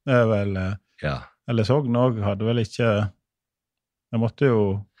Sunnfjord da. Det vel... Eller Sogn også hadde vel ikke... Det måtte jo...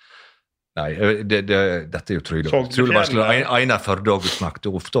 Nei, dette jo trygt. Trolig vanskelig. Einar Førde snakket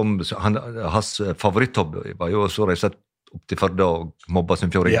ofte om... Hans favoritthobby var jo så reist opp til Førde og mobba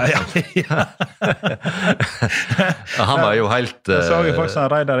Sunnfjording. Han var jo helt... Jeg så jo faktisk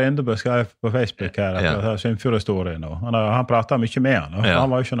Reidar Indebø skrev på Facebook her, Sunnfjord-historien. Han pratet mye med han.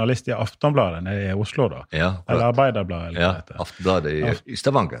 Han var jo journalist I Aftenbladet I Oslo da. Eller Arbeiderbladet. Ja, Aftenbladet I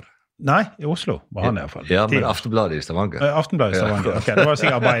Stavanger. Nei, I Oslo var han I hvert fall. Ja, men Aftenbladet I Stavanger. Aftenbladet I Stavanger, ok. Det var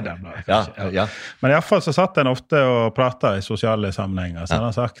sikkert Arbeiderbladet. Ja. Men I hvert fall så satt han ofte og pratet I sosiale sammenhenger. Så han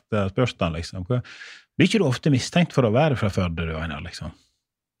har sagt, spørst han liksom, blir ikke du ofte mistenkt for å være fra Førde, du, Einar, liksom?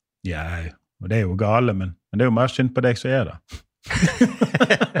 Ja, og det jo gale, men det jo mer synd på deg som det.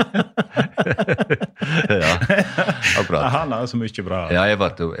 Akkurat. Han har så mye bra. Ja, jeg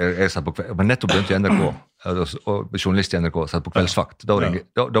satt på kveld, men nettopp begynte I NRK, og journalist I NRK, satt på kveldsvakt. Da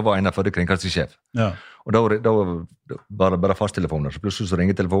var Einar Førde kringkastingssjef. Og da var det bare fasttelefoner, så plutselig så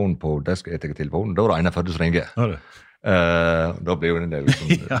ringer telefonen på desk, jeg tenker telefonen, da var det Einar Førde som ringer. Da ble jo det liksom...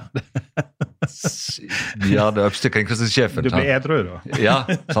 Ja, det øverste kringkastingssjefen. Du ble edru da. Ja,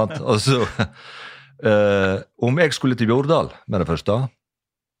 sant. Og så... om jeg skulle til Bjordal med det første,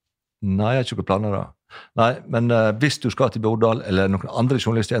 nei, jeg har ikke planer da. Nei, men hvis du skal til Bjordal eller noen andre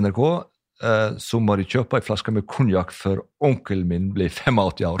journalister I NRK, så må de kjøpe en flaske med konjak for onkel min blir 85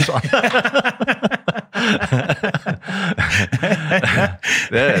 år, så.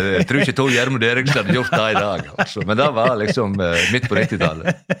 Jeg tror ikke Tor Gjermund Eriksen hadde gjort det I dag, altså. Men det var liksom midt på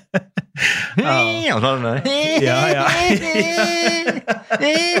 90-tallet.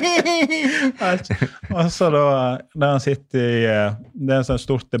 Altså da han sitter I det en sånn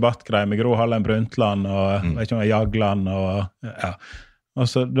stort debattgreie med Gro Harlem Brundtland og vet ikke om Jagland og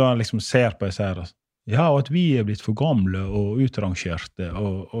så da han liksom ser på disse her og at vi blitt for gamle og utrangerte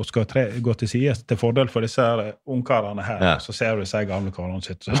og skal gå til side til fordel for disse her ungkarene her og så ser du disse gamle karene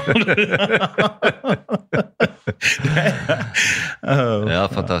sitter Ja,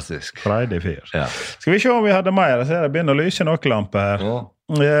 fantastisk. Friday fyr. Skal vi se om vi hadde mer? Jeg ser det begynner å lyse nok lamper her.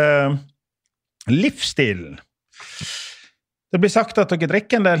 Livsstilen. Det blir sagt at dere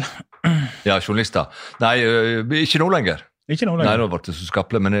drikker en del. Ja, journalister. Nei, ikke nå lenger. Ikke noe lenger. Nei, nå var det så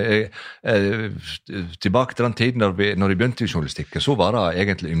skaple, men tilbake til den tiden når jeg begynte I journalistikken, så var det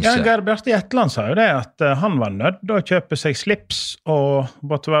egentlig ymse. Ja, Geir Bjarte Jetland sa jo det, at han var nødt å kjøpe seg slips og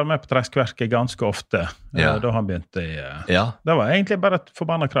måtte være med på treskverket ganske ofte da han begynte Det var egentlig bare et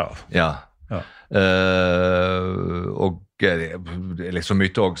forbannet krav. Ja. Og det liksom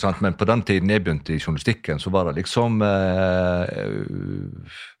mye også, sant? Men på den tiden jeg begynte I journalistikken, så var det liksom...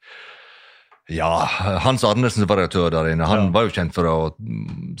 Ja, Hans Arnesen var redaktør der inne. Han var jo kjent for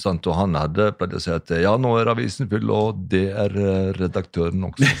sant, og han hadde pleid å si at ja, nå avisen full, og det redaktøren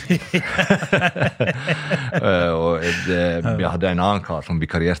også. Og vi hadde en annen kar som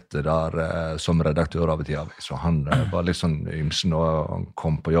vikarierte der som redaktør av et av avis, så han var litt sånn ymsen, og han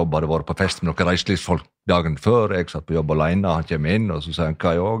kom på jobb, hadde vært på fest med noen reiselivsfolk dagen før, jeg satt på jobb alene, han kom inn, og så sa han,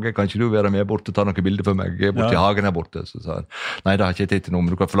 kan ikke du være med borte, ta noen bilder for meg, jeg borte I hagen her borte, så sa han, nei, det har ikke tid til noe,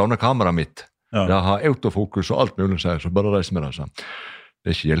 men du kan få låne kameraet mitt, det har autofokus og alt mulig, så bare reis med det, så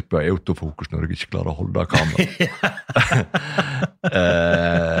det ikke hjelper autofokus når jeg ikke klarer å holde kameraet.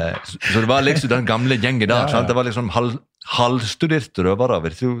 Så det var liksom den gamle gjengen der, sant? Det var liksom halvstuderte røvere,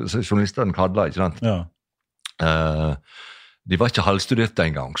 journalistene kallet, ikke sant? De var ikke halvstuderte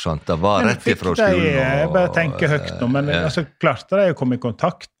en gang, sant? Det var rett ifra skolen. Jeg bare tenker høyt nå, men altså, klarte de å komme i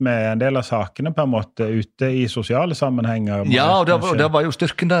kontakt med en del av sakene på en måte ute i sosiale sammenhenger? Ja, og det var jo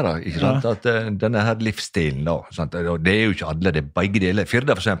styrken der, ikke sant? At denne her livsstilen da, sant? Og det jo ikke alle, det begge deler.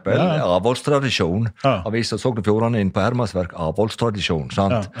 Firda for eksempel, avholdstradisjon. Avisa Sogn og Fjordane inn på Hermansverk, avholdstradisjon,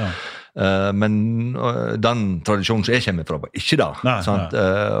 sant? Men den tradisjonen som jeg kommer fra, var ikke da, sant?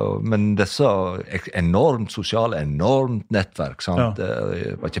 Men disse enormt sosiale, enormt nettverk, sant?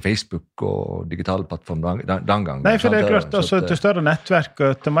 Det var ikke Facebook og digitale plattformer den gangen. Nei, for det klart, altså, til større nettverk,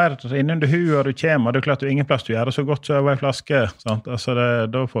 til mer innunder huet du kommer, det klart du ingen plass du gjør det så godt så over en flaske, sant? Altså,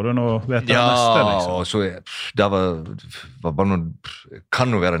 da får du nå vite det neste, liksom. Ja, og så det var bare noe, kan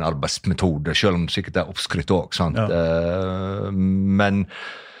jo være en arbeidsmetode, selv om det sikkert oppskrytt også, sant? Men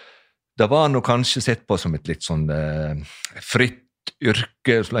det var nå kanskje sett på som et litt sånn fritt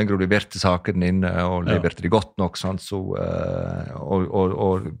yrke, så lenge du leverte sakene inne, og leverte de godt nok, sant? Så,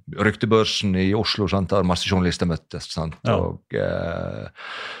 og ryktebørsen i Oslo, sant? Der masse journalister møttes, sant? Og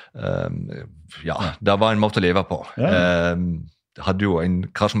det var en måte å leve på. Det hadde jo en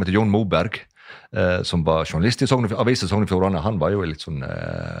kar som heter Jon Moberg, som var journalist i avisa Sogn og Fjordane. Han var jo litt sånn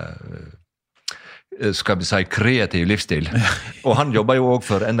skal vi si kreativ livsstil. Og han jobbet jo også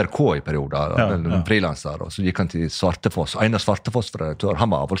for NRK i perioder, frilanser, og så gikk han til Svartefoss. Einar Svartefoss var redaktør, han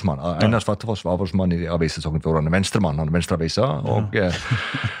var avholdsmann. Einar Svartefoss var avholdsmann i avisa Sogn og Fjordane, venstremann, han venstreavisa,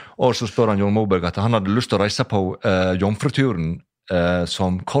 og så spør han Jon Moberg at han hadde lyst til å reise på jomfruturen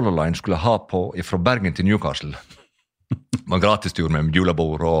som Color Line skulle ha på fra Bergen til Newcastle. Det var en gratis tur med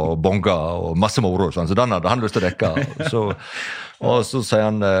julebord og bonga og masse moro, så den hadde han lyst til å dekke. Og så sier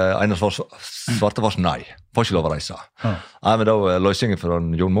han, Einar Svartefoss, nei, får ikke lov å reise. Nei, men da løsningen for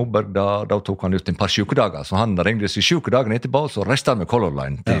Jon Moberg, da tok han ut en par sykedager, så han ringte seg sykedagen etterpå, så reiste han med Color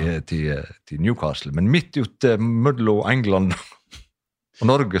Line til Newcastle. Men midt ute mellom England og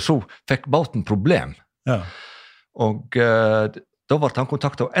Norge, så fikk båten problem. Og da var han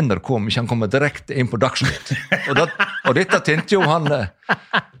kontaktet av NRK om ikke han kom direkte inn på Dagsnytt. Og dette tjente jo han...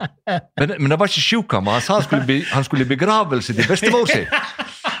 Men det var ikke sjukkammer. Han sa han skulle i begravelse til bestemor si.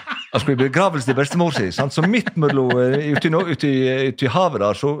 Han skulle i begravelse til bestemor si. Så midt mellom ute i havet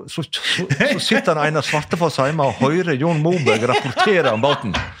der, så sitter han Einar Svartefoss hjemme og hører Jon Moberg rapportere om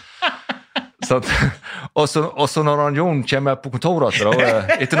båten. Og så når Jon kommer på kontoret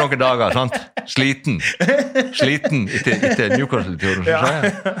etter noen dager, sant? Sliten etter Newcastle-turen,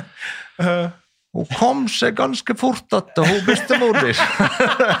 hun kom seg ganske fort at hun bestemor di.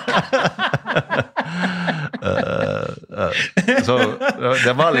 Så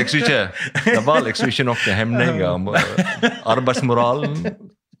det var liksom ikke noen hemninger om arbeidsmoralen,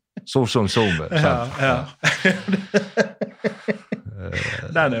 så som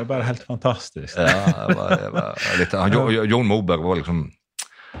Den jo bare helt fantastisk. Jon Moberg var liksom,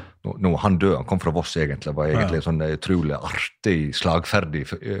 når han døde, han kom fra Voss egentlig, var egentlig sånn utrolig artig, slagferdig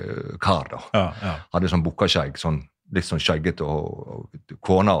kar da. Hadde sånn bukkaskeig, litt sånn skjegget, og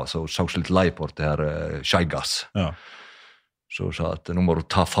kona så litt lei på det her skjeggas. Så sa at nå må du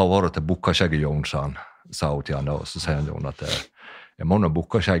ta favore til bukkaskeget, Jon, sa hun til han da, og så sier han Jon at jeg må nå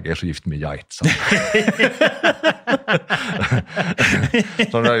bukkaskeig så gift med geit, sa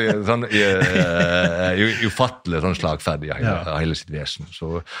sånn ufattelig sånn slagferdig av hele sitt vesen.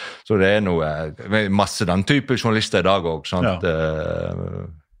 Så det noe masse den type journalister i dag også, sant?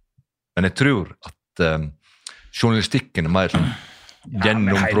 Men jeg tror at journalistikken mer sånn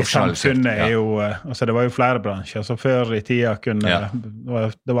gjennom profesjonalisert. Samfunnet jo, altså det var jo flere bransjer, så før i tida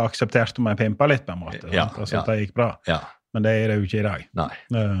det var akseptert om jeg pimpa litt på en måte, altså det gikk bra. Men det det jo ikke i dag. Nei,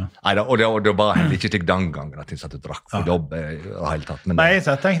 og det var heller ikke til den gangen at jeg satt og drakk for jobb hele tatt. Men, nei, jeg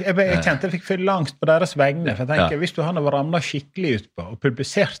kjente jeg fikk for langt på deres vegne, for jeg tenker, hvis du hadde ramlet skikkelig ut på og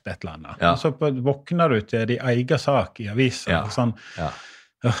publisert et eller annet, så våkner du til de egen sak i avisen, sånn,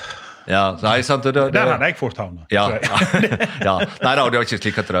 nei, sant, der hadde jeg fort havnet. Nei, det var ikke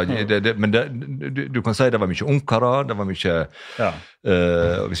slik at men du kan si det var mye ungkarer, det var mye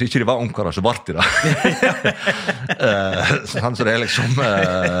hvis ikke det var ungkarer, så var det så det liksom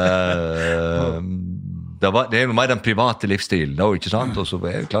det jo mer den private livsstilen da, ikke sant? Og så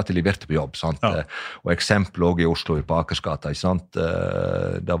klart de leverte på jobb, sant? Og eksempel også i Oslo på Akersgata, ikke sant?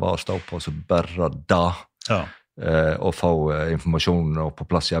 Det var å stå på så bare da og få informasjon på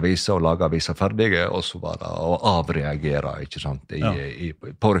plass i aviser og lage aviser ferdige, og så var det å avreagere, ikke sant,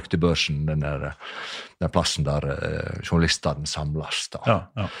 på ryktebørsen, den plassen der journalistene samles da.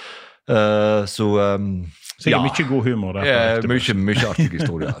 Så sikkert mye god humor der. Mye artig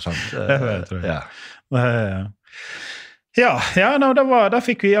historie, sant? Det tror jeg. Ja, da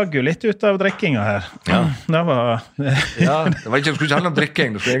fikk vi jaggu litt ut av drikkinga her. Ja. Det var det skulle ikke handle om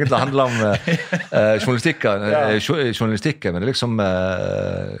drikking, det skulle egentlig handle om journalistikken, men liksom,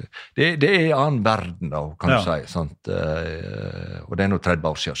 det en annen verden da, kan du si, sant? Og det nå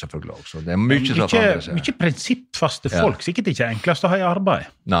 30 år siden selvfølgelig også. Det mye som forandrer seg. Mye prinsippfaste folk, sikkert ikke enklest å ha i arbeid.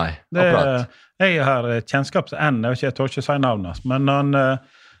 Nei, akkurat. Jeg har kjennskap til jeg tør ikke si navnet, men han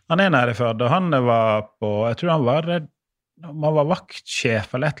nede før, da han var på, jeg tror han var vaktsjef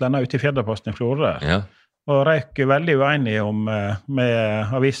eller et eller annet ute i Firdaposten i Florø, og røyk veldig uenig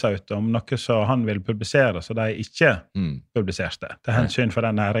med avisa ute om noe som han ville publisere, så de ikke publiserte til hensyn for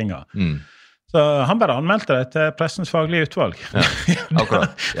den næringen. Så han bare anmeldte det til pressens faglige utvalg. Ja,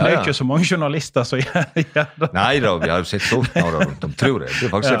 akkurat. Det ikke så mange journalister som gjør det. Nei da, vi har jo sett stort nå rundt om, tror jeg. Det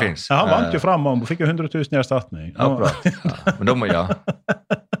faktisk det finnes. Ja, han vant jo frem og fikk jo 100 000 i erstatning. Akkurat, men da må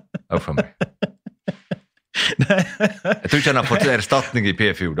for meg. Jeg tror ikke han har fått erstatning i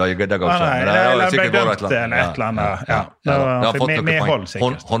PFU, da det går sånn. Nei, det ble dømt eller et eller annet. Ja, det har fått medhold,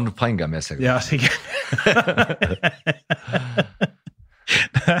 sikkert. Håndpenger med seg. Ja, sikkert.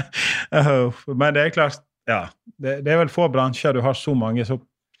 Men det klart, det vel få bransjer du har så mange så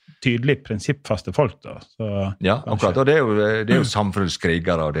tydelig prinsippfaste folk da. Så, ja, akkurat, og det jo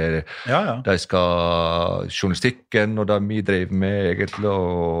samfunnskrigere, og de skal journalistikken, og det vi driver med egentlig,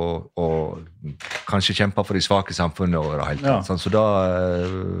 og kanskje kjempe for de svake samfunnet og det hele tatt. Så da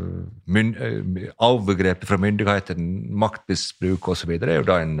avbegrepet fra myndigheten, maktmisbruk og så videre, det jo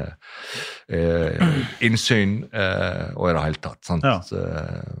da en innsyn og i det hele tatt, sant?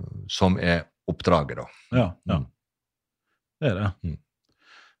 Som oppdraget da. Ja. Det det.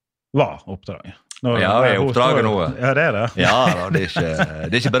 Hva oppdraget? Oppdraget nå. Ja, det det. Ja, det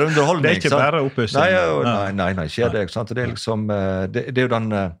er ikke bare underholdning. Det er ikke bare oppussing. Nei, ikke det, ikke sant? Det liksom, det jo den,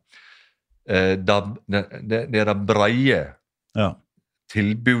 det det breie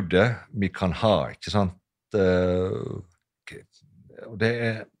tilbudet vi kan ha, ikke sant? Det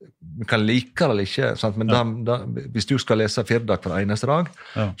vi kan like det eller ikke, sant? Men hvis du skal lese Firdag for eneste dag,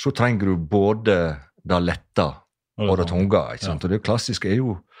 så trenger du både det lette og det tunga, ikke sant? Og det klassiske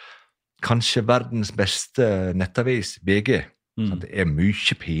jo kanskje verdens beste nettavis, VG. Det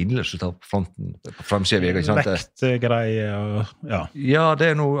mye pinlig å ta på fronten, på fremsiden av VG. Ikke sant? Vektgreier og Ja,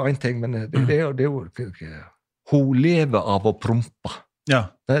 det noe en ting, men det jo hun lever av å prompe. Ja.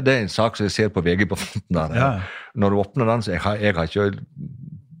 Det en sak som jeg ser på VG på fronten der. Ja. Når du åpner den, så jeg har ikke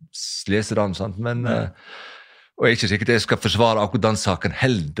lest den, sant? Men, og jeg ikke sikkert jeg skal forsvare akkurat den saken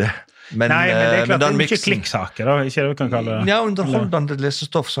heller. Nei, men det klart, det ikke klikksaker, da, ikke det du kan kalle det. Ja, underholdende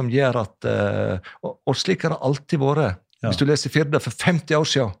lesestoff som gjør at, og slik har det alltid vært. Hvis du leser Firda for 50 år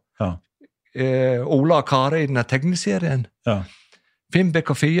siden, Ola og Kari i denne tegneserien, Fimbek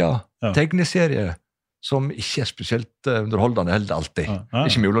og Fia, tegneserie, som ikke spesielt underholdende heller alltid.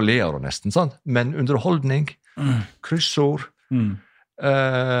 Ikke mulig å le av det nesten, sant? Men underholdning, kryssord,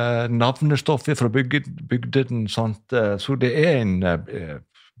 navnestoffet fra bygden, sant? Så det en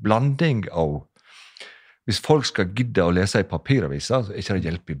blanding av, hvis folk skal gidde å lese i papiraviser, så ikke det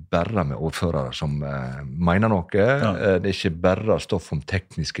hjelper bare med overførere som mener noe. Det ikke bare stoff om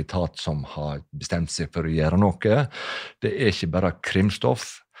teknisk etat som har bestemt seg for å gjøre noe. Det ikke bare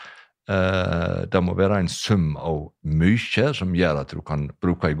krimstoff. Det må være en sum av mye som gjør at du kan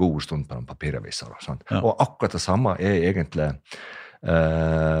bruke en god stund på den papiraviser. Og akkurat det samme egentlig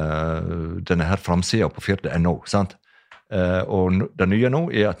denne her framsiden på Firda.no, sant? Og det nye nå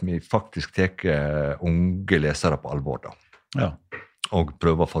at vi faktisk tar unge lesere på alvor da. Og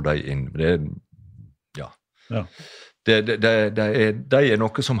prøver å få dem inn. Det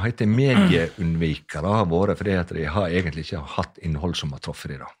noe som heter medieunnvikere har vært, fordi at de har egentlig ikke hatt innhold som har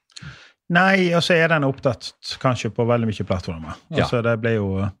truffet dem da. Nei, og så den opptatt kanskje på veldig mye plattformer. Altså, det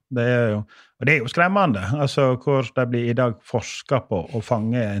jo skremmende, altså hvor det blir i dag forsket på å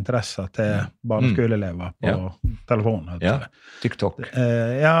fange interesser til barneskoleelever på telefon. TikTok.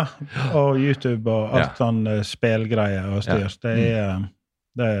 Og YouTube og alt sånn spilgreier og styrs.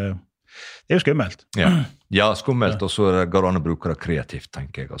 Det jo skummelt. Ja, skummelt, og så går det an å bruke det kreativt,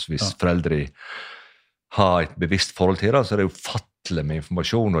 tenker jeg. Altså, hvis foreldre har et bevisst forhold til det, så det jo fattelig med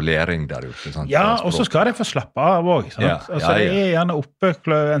informasjon og læring der ute. Sant? Ja, og så skal de få slappe av også. Altså, de gjerne oppe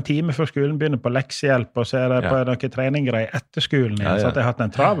en time før skolen begynner på leksehjelp, og så det på noen treninggreier etter skolen. Så at de har hatt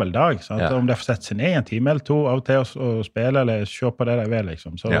en travel dag. Sant? Om de får sette seg ned en time eller to av og til og spille eller se på det de vil,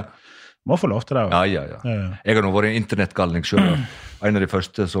 liksom. Så må få lov til det. Jeg har nå vært en internettgalning selv. En av de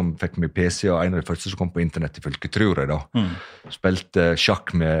første som fikk meg PC, og en av de første som kom på internett i fylket, tror jeg da. Spilte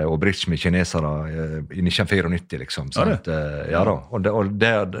sjakk og bridge med kinesere i 1994, liksom. Sant? Ja da. Og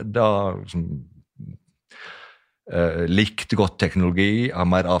det som likte godt teknologi, har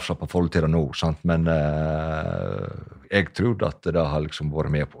mer avslappet forhold til det nå, sant? Men jeg trodde at det har liksom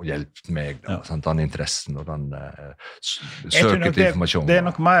vært med på å hjelpe meg, da, sant? Den interessen og den søket til informasjon. Det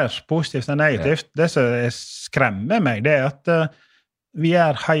nok mer positivt enn negativt. Det som skremmer meg, det at vi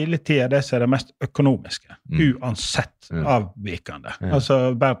hele tiden det som det mest økonomiske, uansett avvikende,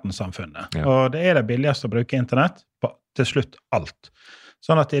 altså verdenssamfunnet. Og det det billigste å bruke internett på til slutt alt.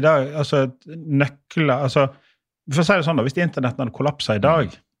 Sånn at i dag, altså nøkler, altså for å si det sånn da, hvis internetten hadde kollapset i dag,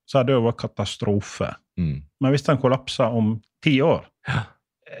 så hadde det jo vært katastrofe. Men hvis den kollapser om 10 år,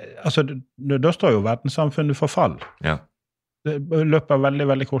 altså da står jo verdenssamfunnet for fall. Det løper veldig,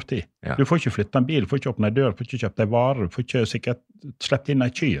 veldig kort tid. Du får ikke flytte en bil, du får ikke åpne en dør, du får ikke kjøpe deg varer, du får ikke sikkert sleppe inn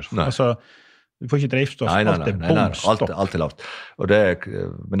en kyr. Altså, du får ikke drivstoff, alt bomstopp. Alt lavt. Og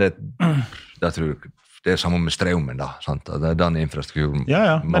men det tror jeg det samme med strømmen da, sant? Det den infrastrukturen.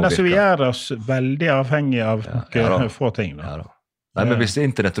 Ja, men altså vi oss veldig avhengige av få ting da. Nei, men hvis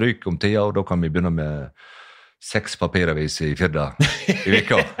internett ryker om 10 år, da kan vi begynne med 6 papiravis i Firda i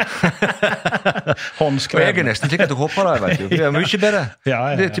veka. Håndskrevet. Og jeg nesten slik at du håper det, vet du. Det mye bedre.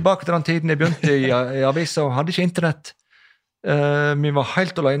 Det tilbake til den tiden jeg begynte i avisa og hadde ikke internett. Vi var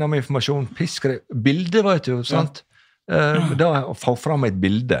helt alene med informasjon, piskere, bilder, vet du, sant? Da å få fram et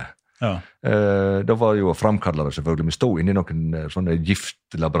bilde, da var jo å framkalle det selvfølgelig. Vi stod inne i noen sånne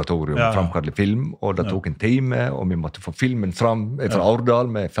giftlaboratorium og framkalle film, og det tok en time, og vi måtte få filmen fram fra Årdal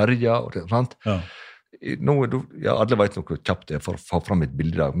med ferja og det, sant? Nå, alle vet nok hvor kjapt det for å få fram et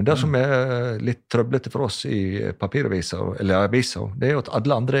bilde i dag, men det som litt trøblete for oss i papiraviser, eller aviser, det jo at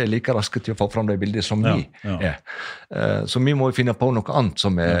alle andre like raske til å få fram det bildet som vi så vi må jo finne på noe annet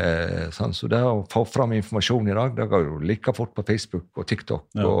som sånn, så det å få fram informasjon i dag, det går jo like fort på Facebook og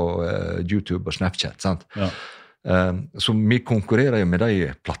TikTok og YouTube og Snapchat, sant? Så vi konkurrerer jo med de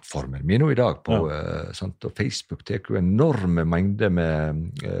plattformer vi nå i dag på, sant? Og Facebook tar jo enorme mengder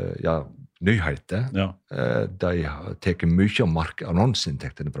med nyheter. De tar mye av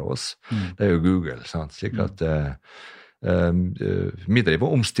annonseinntektene fra oss. Det jo Google, sant? Slik at vi driver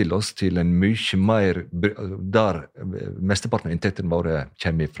og omstiller oss til en mye mer, der mesteparten av inntektene våre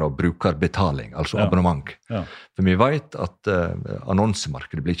kommer fra brukerbetaling, altså abonnement. For vi vet at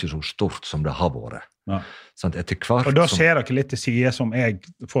annonsemarkedet blir ikke så stort som det har vært. Sånn, og da ser dere litt til side som jeg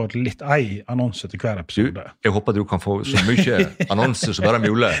får litt annonse til hver episode. Jeg håper du kan få så mye annonser som bare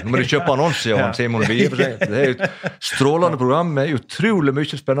mulig. Nå må du kjøpe annonser av Simon Vie. Det jo et strålende program med utrolig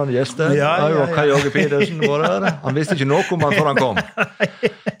mye spennende gjester. Det jo Aage Pedersen var der. Han visste ikke noe om han før han kom.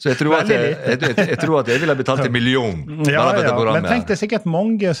 Så jeg tror at jeg ville betalt 1 million. Men tenk det sikkert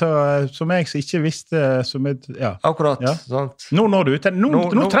mange som jeg ikke visste som akkurat.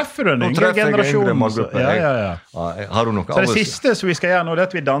 Nå treffer du en yngre generasjon. Har du noe så det siste som vi skal gjøre nå, det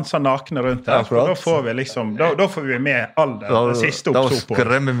at vi danser nakne rundt her, for da får vi liksom da får vi med alder, det siste oppstå på. Da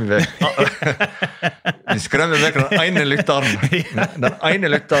skremmer vi vekk. Vi skremmer vekk den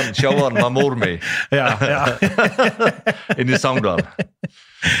ene lytteren sjåvaren var mor mi. Inni Sogndal.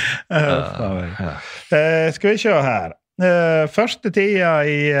 Skal vi se her. Første tida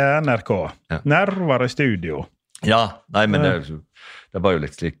i NRK. Nerver i studio. Nei, men det var jo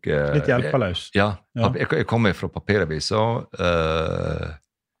litt slik litt hjelpeløs. Jeg kom fra papiravisa,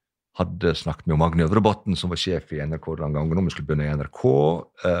 hadde snakket med Magne Øvrebotn, som var sjef i NRK den gangen, når vi skulle begynne i NRK,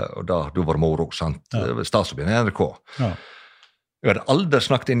 og da hadde det vært moro, sant? Stas å begynne i NRK. Jeg hadde aldri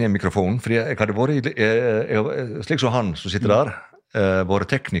snakket inn i en mikrofon, fordi jeg hadde vært, slik som han som sitter der,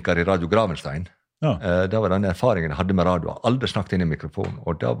 vært tekniker i Radio Gravenstein. Det var den erfaringen jeg hadde med radio. Aldri snakket inn i mikrofon,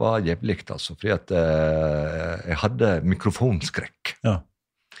 og det var jævligt, altså, fordi at jeg hadde mikrofonskrekk.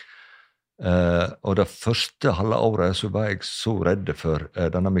 Og det første halve året så var jeg så redd for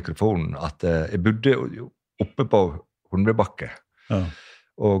denne mikrofonen at jeg bodde oppe på Hundrebakke.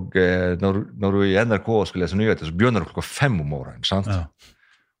 Og når du i NRK skulle lese nyheter, så begynner du 5 om morgenen, sant?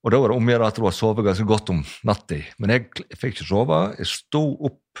 Og da var det omgjør at du har sovet ganske godt om natten. Men jeg fikk ikke sove. Jeg stod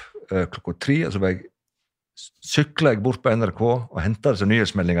opp 3, og så var jeg syklet jeg bort på NRK og hentet disse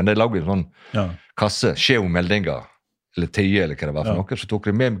nyhetsmeldingene. Det laget en sånn kasse, skjeomeldinger, eller 10, eller hva det var for noe. Så tok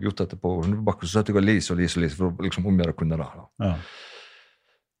jeg med meg ut på Hundrebakken, så satt jeg og lis, for å liksom omgjøre kunne det.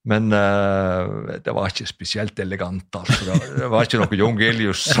 Men det var ikke spesielt elegant, altså. Det var ikke noe Jon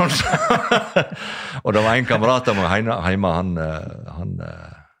Gelius. Og det var en kamerat av meg hjemme, han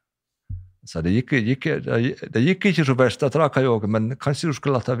så det gikk ikke så best, det trakk jeg også, men kanskje du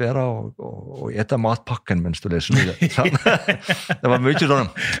skulle la det være og ete matpakken mens du leser nyheter. Det var mye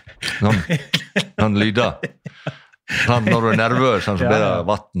sånn lyder. Når du nervøs, så blir det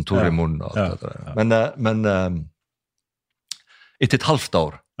vatten, tår i munnen. Men etter et halvt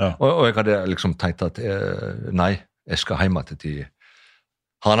år Og jeg hadde liksom tenkt at nei, jeg skal hjemme til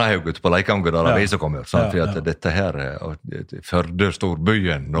Hanahaug ute på Leikanger der avisa kommer, for at dette her Førde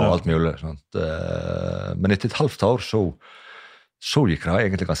storbyen og alt mulig. Men etter et halvt år så gikk det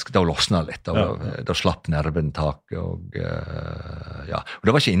egentlig ganske, da losna litt, da slapp nerven tak, og det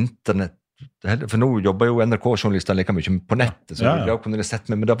var ikke internett, for nå jobber jo NRK-journalister like mye på nettet, så jeg kunne sett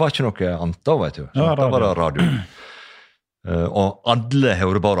meg, men det var ikke noe annet da, vet du. Da var det radio. Og alle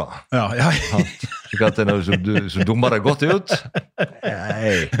hører bare. Slik at så dummer det godt ut.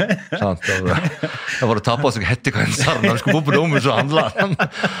 Nei, sant. Da var det ta på seg hettekønseren når du skulle bo på dommen, så handla han.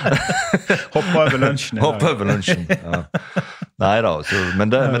 Hoppa over lunsjen. Nei da,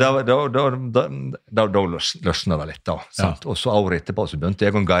 men da løsner det litt da, sant. Og så året etterpå så begynte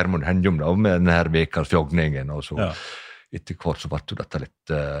jeg og Geirmund Henjum da, med denne her Vekars fjogningen, og så etter hvert så ble dette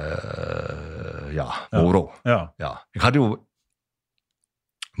litt moro. Jeg hadde jo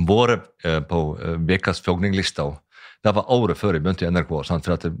vært på Vekas fjogningslista, det var året før jeg begynte i NRK, sant?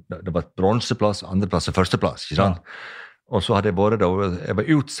 For at det var bronseplass, andreplass og førsteplass, ikke sant? Og så hadde jeg vært da, jeg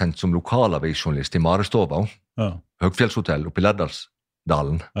var utsendt som lokalavisjournalist i Marestova, Høgfjellshotell oppe i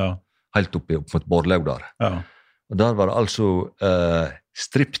Lærdalsdalen, helt opp mot Borlaug der. Og der var det altså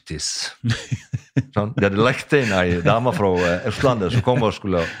striptease. De hadde lekt inn en dame fra Østlandet som kom og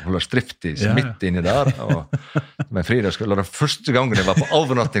skulle holde striptease midt inni der. Men Frida skulle, det første gangen jeg var på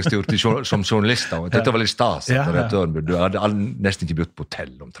overnattingstur som journalist, og dette var litt stas. Du hadde nesten ikke begynt på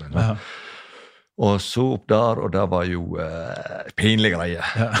hotell omtrent. Og så opp der, og det var jo pinlige greier.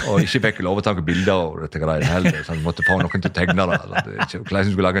 Og ikke fikk lov å ta bilder av dette greier heller, så jeg måtte få noen til å tegne det.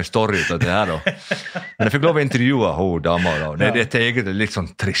 Hvordan skulle lage en story ut av det her da. Men jeg fikk lov å intervjue henne dama da. Det er egentlig litt sånn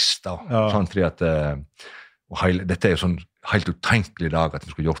trist da. Sånn fordi at dette er jo sånn helt utenkelig dag at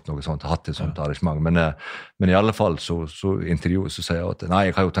vi skulle gjort noe sånt, hatt et sånt arrangement. Men i alle fall så intervjuet så sier jeg at nei,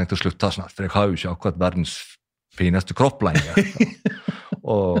 jeg har jo tenkt å slutte snart, for jeg har jo ikke akkurat verdens fineste kropp lenger.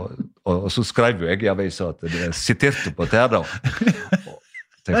 Og så skrev jo jeg i avisa at jeg siterte på det da.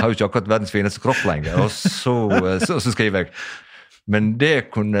 Jeg har jo ikke akkurat verdens fineste kropp lenger. Og så skriver jeg, men det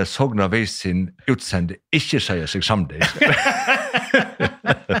kunne Sogn Avis sin utsende ikke sier seg samtidig.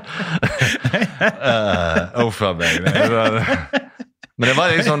 Fra meg. Men jeg var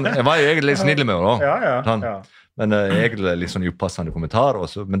jo egentlig litt snille med henne. Men egentlig litt sånn upassende kommentar.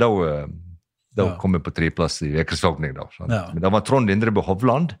 Men da kom jeg på 3. plass i Vekersfjogning da. Men det var Trond Indrebø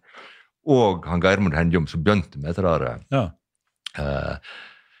Hovland og han Geirmund Henjum som begynte med det der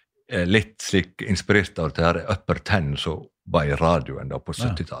litt slik inspirert av det her Upper Ten som var i radioen da på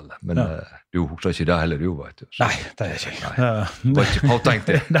 70-tallet. Men du husker ikke det heller, du vet du. Nei, det er ikke. Du var ikke påtenkt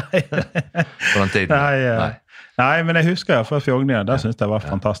det. På den tiden. Nei, men jeg husker jo for fjogningen, det synes jeg var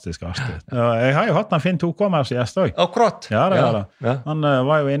fantastisk artig. Jeg har jo hatt en fin tokommers gjest også. Akkurat. Ja, det var det. Han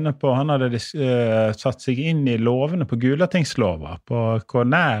var jo inne på, han hadde satt seg inn i lovene på Gulatingslova, på hvor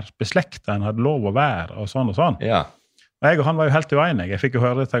nær beslektet han hadde lov å være, og sånn. Ja. Og jeg og han var jo helt uenig. Jeg fikk jo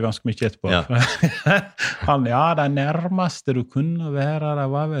høre dette ganske mye etterpå. Han, det nærmeste du kunne være, det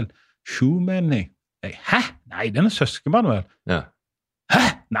var vel sjumenning. Hæ? Nei, den er søskenbarn vel. Ja. Hæ?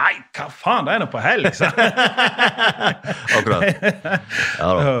 Nei, hva faen, det er noe på hell, liksom. Akkurat. Ja,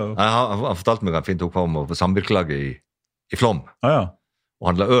 han fortalte meg han fint opp om på samvirkelaget i Flom. Og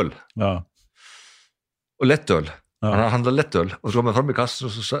handlet øl. Og lettøl. Han handlet lettøl, og så kom jeg frem i kassen,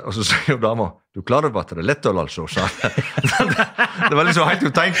 og så sier dama, du klarer bare at det er lettøl, altså, sa han. Det var liksom helt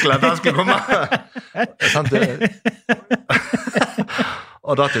utenkelig at han skulle komme.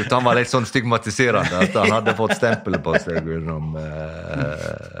 Og da tyckte han var litt sånn stigmatiserende, at han hadde fått stempel på seg gjennom...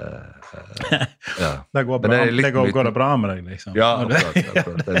 Det går bra med deg, liksom. Ja,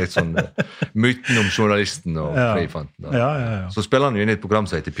 akkurat. Det er litt sånn myten om journalisten og frifanten. Så spiller han jo inn i et program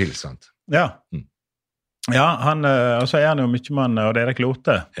som heter Pils, sant? Ja, og så er han jo mye mann, og Erik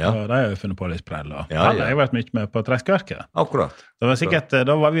Lote, og de har jo funnet på litt sprell, og han har jo vært mye med på Treskeverket. Akkurat. Det var sikkert,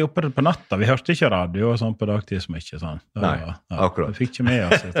 da var vi oppe på natta, vi hørte ikke radio og sånn på dagtid som ikke sånn. Nei, akkurat. Vi fikk ikke med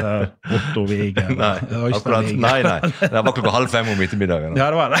oss dette her Otto Vigen. Nei, akkurat, nei, det var 4:30 om ettermiddagen. Ja,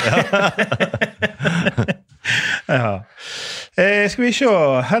 det var det. Skal vi se,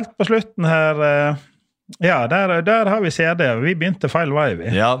 helt på slutten her... Ja, der har vi CD. Vi begynte feil vei, vi.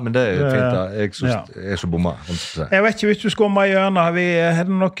 Ja, men det er jo fint da. Jeg er så bomma. Jeg vet ikke, hvis du skummer i hjørnet, er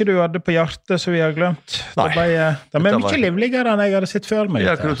det noe du hadde på hjertet som vi har glemt? Nei. Det er mye livligere enn jeg hadde sett før meg.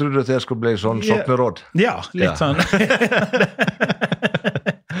 Jeg trodde at det skulle bli sånn sokneråd. Ja, litt sånn.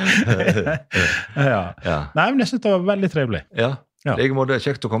 Nei, men jeg synes det var veldig trivelig. Ja, jeg må det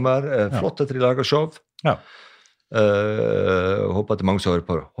kjekt å komme her. Flott etter I lager show. Ja. Håper at det er mange som hører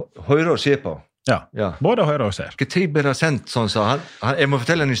på. Hører og ser på. Ja, både høyre og ser. Hva tid ble det sendt, sånn sa han? Jeg må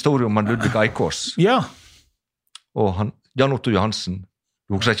fortelle en historie om han Ludvig Eikås. Ja. Og han, Jan Otto Johansen.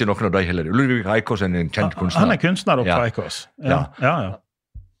 Du husker ikke noen av de heller. Ludvig Eikås en kjent kunstner. Han kunstner oppe på Eikås. Ja.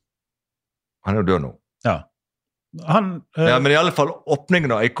 Han jo død nå. Ja. Men i alle fall,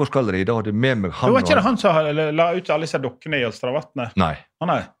 åpningen av Eikås-galleri, da hadde med meg han... Det var ikke det han som la ut alle disse dokkene i Elstravattnet? Nei.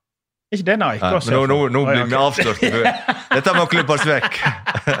 Nei. Ikke denne Eikås. Nå blir vi avslørt. Dette må klippes vekk.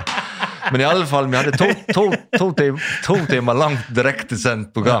 Men i alle fall, vi hadde to timer langt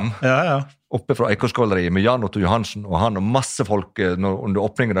direktesendt program oppe fra Eikås-galleriet med Jan Otto Johansen og han og masse folk under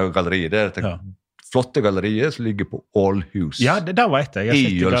åpningen av galleriet. Det dette flotte galleriet som ligger på Ålhus. Ja, det der vet jeg. Jeg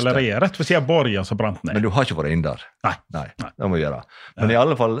sitter i galleriet. Rett for siden Borgen som brant ned. Men du har ikke vært inn der? Nei. Det må vi gjøre. Men i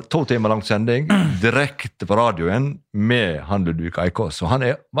alle fall 2 timer langt sending, direkte på radioen med han Ludvig Eikås. Og han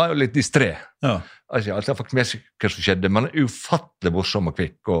var jo litt distré. Altså, jeg fikk med seg hva som skjedde, men han ufattelig morsom og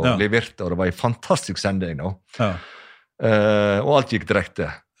kvikk og leverte, og det var en fantastisk sending nå. Og alt gikk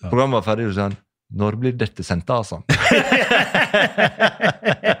direkte. Programmet var ferdig, og sa han, når blir dette sendt av, sånn? Jeg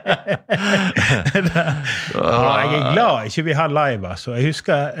glad ikke vi har live, altså. Jeg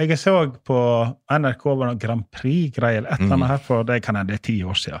husker, jeg så på NRK var noen Grand Prix-greier, et eller annet her for, det kan det 10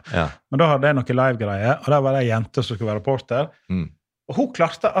 år siden. Men da hadde jeg noen live-greier, og der var det en jente som skulle være reporter, og hun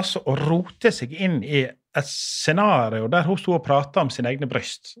klarte altså å rote seg inn i et scenario der hun stod og pratet om sin egne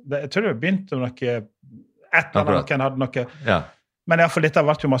bryst. Jeg tror det begynte med noe, et eller annet, noen hadde noe... Men i hvert fall, dette har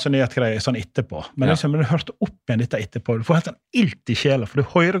vært jo masse nyhetsgreier sånn etterpå. Men liksom, når du hørte opp igjen dette etterpå, du får helt en ilt i sjela, for du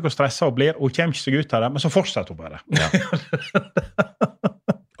hører hvor stresset hun blir, og hun kommer ikke seg ut av det, men så fortsetter hun bare.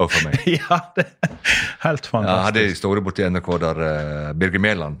 Og for meg. Ja, det er helt fantastisk. Jeg hadde en historie borte i NRK der Birger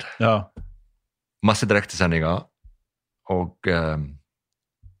Mæland. Masse direktesendinger, og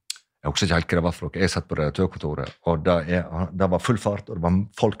jeg husker ikke helt hva det var for noe. Jeg satt på redaktørkontoret, og det var full fart, og det var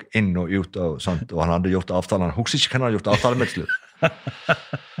folk inn og ut og sånt, og han hadde gjort avtalen. Han husker ikke hvem han hadde gjort avtalen med til slutt.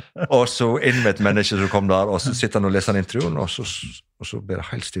 Og så inn med et menneske som kom der, og så sitter han og leser han intervjuen, og så blir det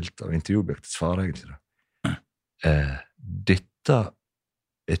helt stilt av intervjuobjektet svarer egentlig dette,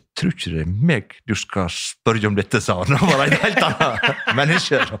 jeg tror ikke det er meg du skal spørre om dette, sa han. Det var en helt annen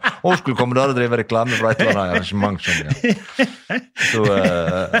menneske. Og skulle komme der og drive reklame for et eller annet arrangement. Så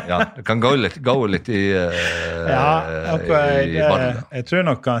det kan gå litt i baden. Jeg tror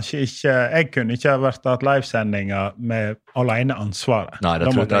nok kanskje ikke, jeg kunne ikke vært hatt livesendinger med alene ansvaret. Nei, det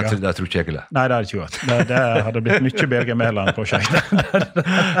tror ikke jeg heller. Nei, det hadde ikke gått. Det hadde blitt mye Birger Mæland-prosjekt.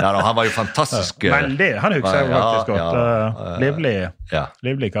 Han var jo fantastisk. Veldig, han husker jeg faktisk godt.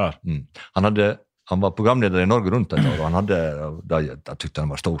 Livlig kar. Han var programleder i Norge rundt et år, og da tykte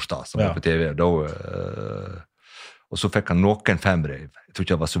han var stor stas, han var på TV, og så fikk han noen fanbrev. Jeg tror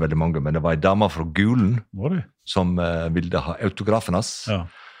ikke det var så veldig mange, men det var en dame fra Gulen som ville ha autografen hans,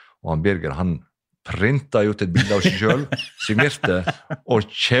 og han Birger, han printet ut et bilde av seg selv, signerte, og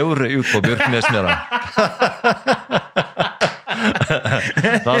kjøret ut på Byrknes med det.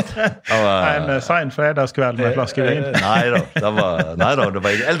 En sein fredagskveld med flaske vin. Nei da, det var en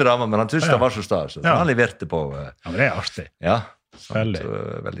eldre dame, men han syntes det var så stas, så han leverte på. Men det er artig. Ja,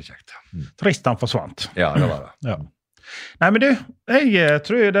 veldig kjekt. Trist han forsvant. Ja, det var det. Nei, men du, jeg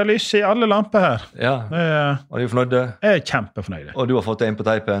tror det lyser i alle lamper her. Ja, var du fornøyde? Jeg er kjempefornøyd. Og du har fått det inn på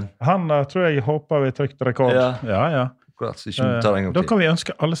teipen? Han tror jeg håper vi trykte rekord. Ja. Akkurat, så ikke tar en gang til. Da kan vi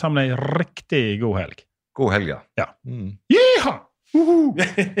ønske alle sammen en riktig god helg. God helg, ja. Jiha!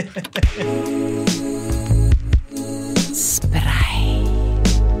 Spray.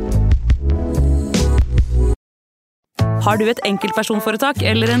 Har du et enkeltpersonforetak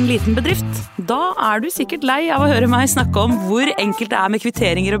eller en liten bedrift? Da er du sikkert lei av å høre meg snakke om hvor enkelt det er med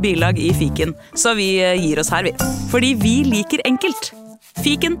kvitteringer og bilag i fiken. Så vi gir oss her, vi. Fordi vi liker enkelt.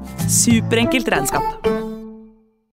 Fiken, superenkelt regnskap.